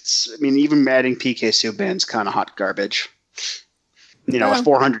defense, I mean, even adding PK Subban's kind of hot garbage. A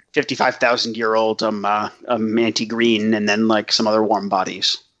 455,000-year-old Manti Green and then like some other warm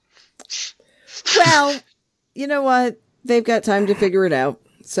bodies. Well, you know what? They've got time to figure it out,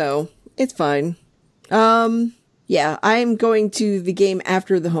 so it's fine. Yeah, I'm going to the game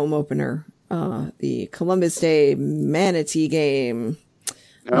after the home opener. The Columbus Day Manatee game.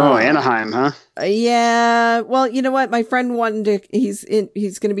 Oh, Anaheim, huh? Yeah. Well, you know what? My friend he's going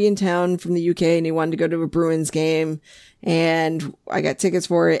to be in town from the UK and he wanted to go to a Bruins game and I got tickets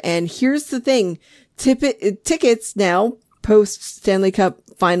for it. And here's the thing. Tickets now, post Stanley Cup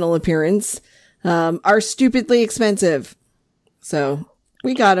final appearance, are stupidly expensive. So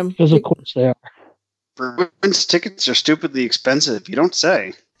we got them. Because of course they are. Bruins tickets are stupidly expensive. You don't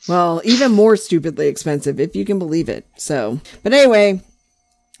say. Well, even more stupidly expensive, if you can believe it. So, but anyway,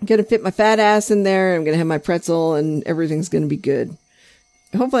 I'm going to fit my fat ass in there. I'm going to have my pretzel and everything's going to be good.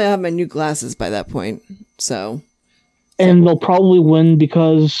 Hopefully I'll have my new glasses by that point. So. And they'll probably win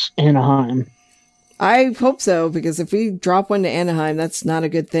because Anaheim. I hope so, because if we drop one to Anaheim, that's not a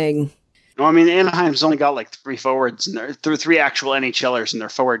good thing. No, I mean, Anaheim's only got like 3 forwards and they're 3 actual NHLers in their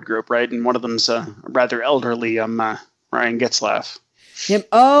forward group, right? And one of them's a rather elderly Ryan Getzlaf. Yep.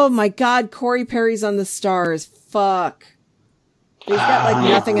 Oh my God, Corey Perry's on the Stars. Fuck. He's got like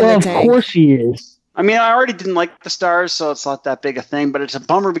nothing in the tank. Of course he is. I mean, I already didn't like the Stars, so it's not that big a thing, but it's a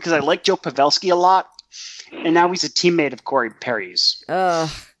bummer because I like Joe Pavelski a lot, and now he's a teammate of Corey Perry's.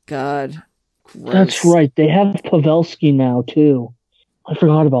 Oh, God. Gross. That's right. They have Pavelski now, too. I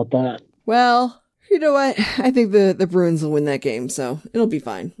forgot about that. Well, you know what? I think the Bruins will win that game, so it'll be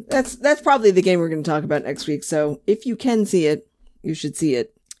fine. That's probably the game we're going to talk about next week, so if you can see it, you should see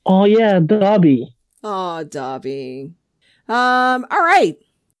it. Oh, yeah, Dobby. Oh, Dobby. All right.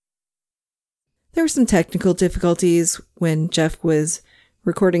 There were some technical difficulties when Jeff was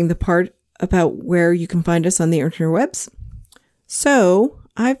recording the part about where you can find us on the interwebs. So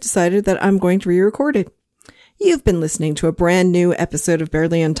I've decided that I'm going to re-record it. You've been listening to a brand new episode of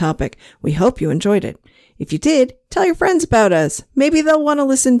Barely on Topic. We hope you enjoyed it. If you did, tell your friends about us. Maybe they'll want to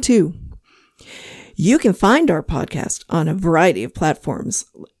listen too. You can find our podcast on a variety of platforms,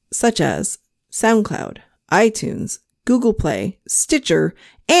 such as SoundCloud, iTunes, Google Play, Stitcher,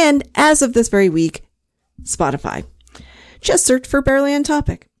 and as of this very week, Spotify. Just search for Barely on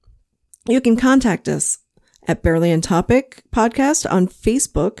Topic. You can contact us at Barely on Topic Podcast on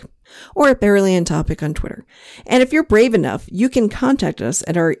Facebook or at Barely on Topic on Twitter. And if you're brave enough, you can contact us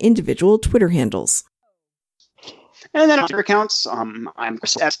at our individual Twitter handles. And then on Twitter accounts, I'm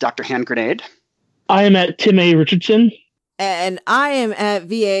Chris at Dr. Hand Grenade. I am at Tim A. Richardson. And I am at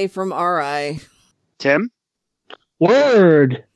VA from RI. Tim? Word.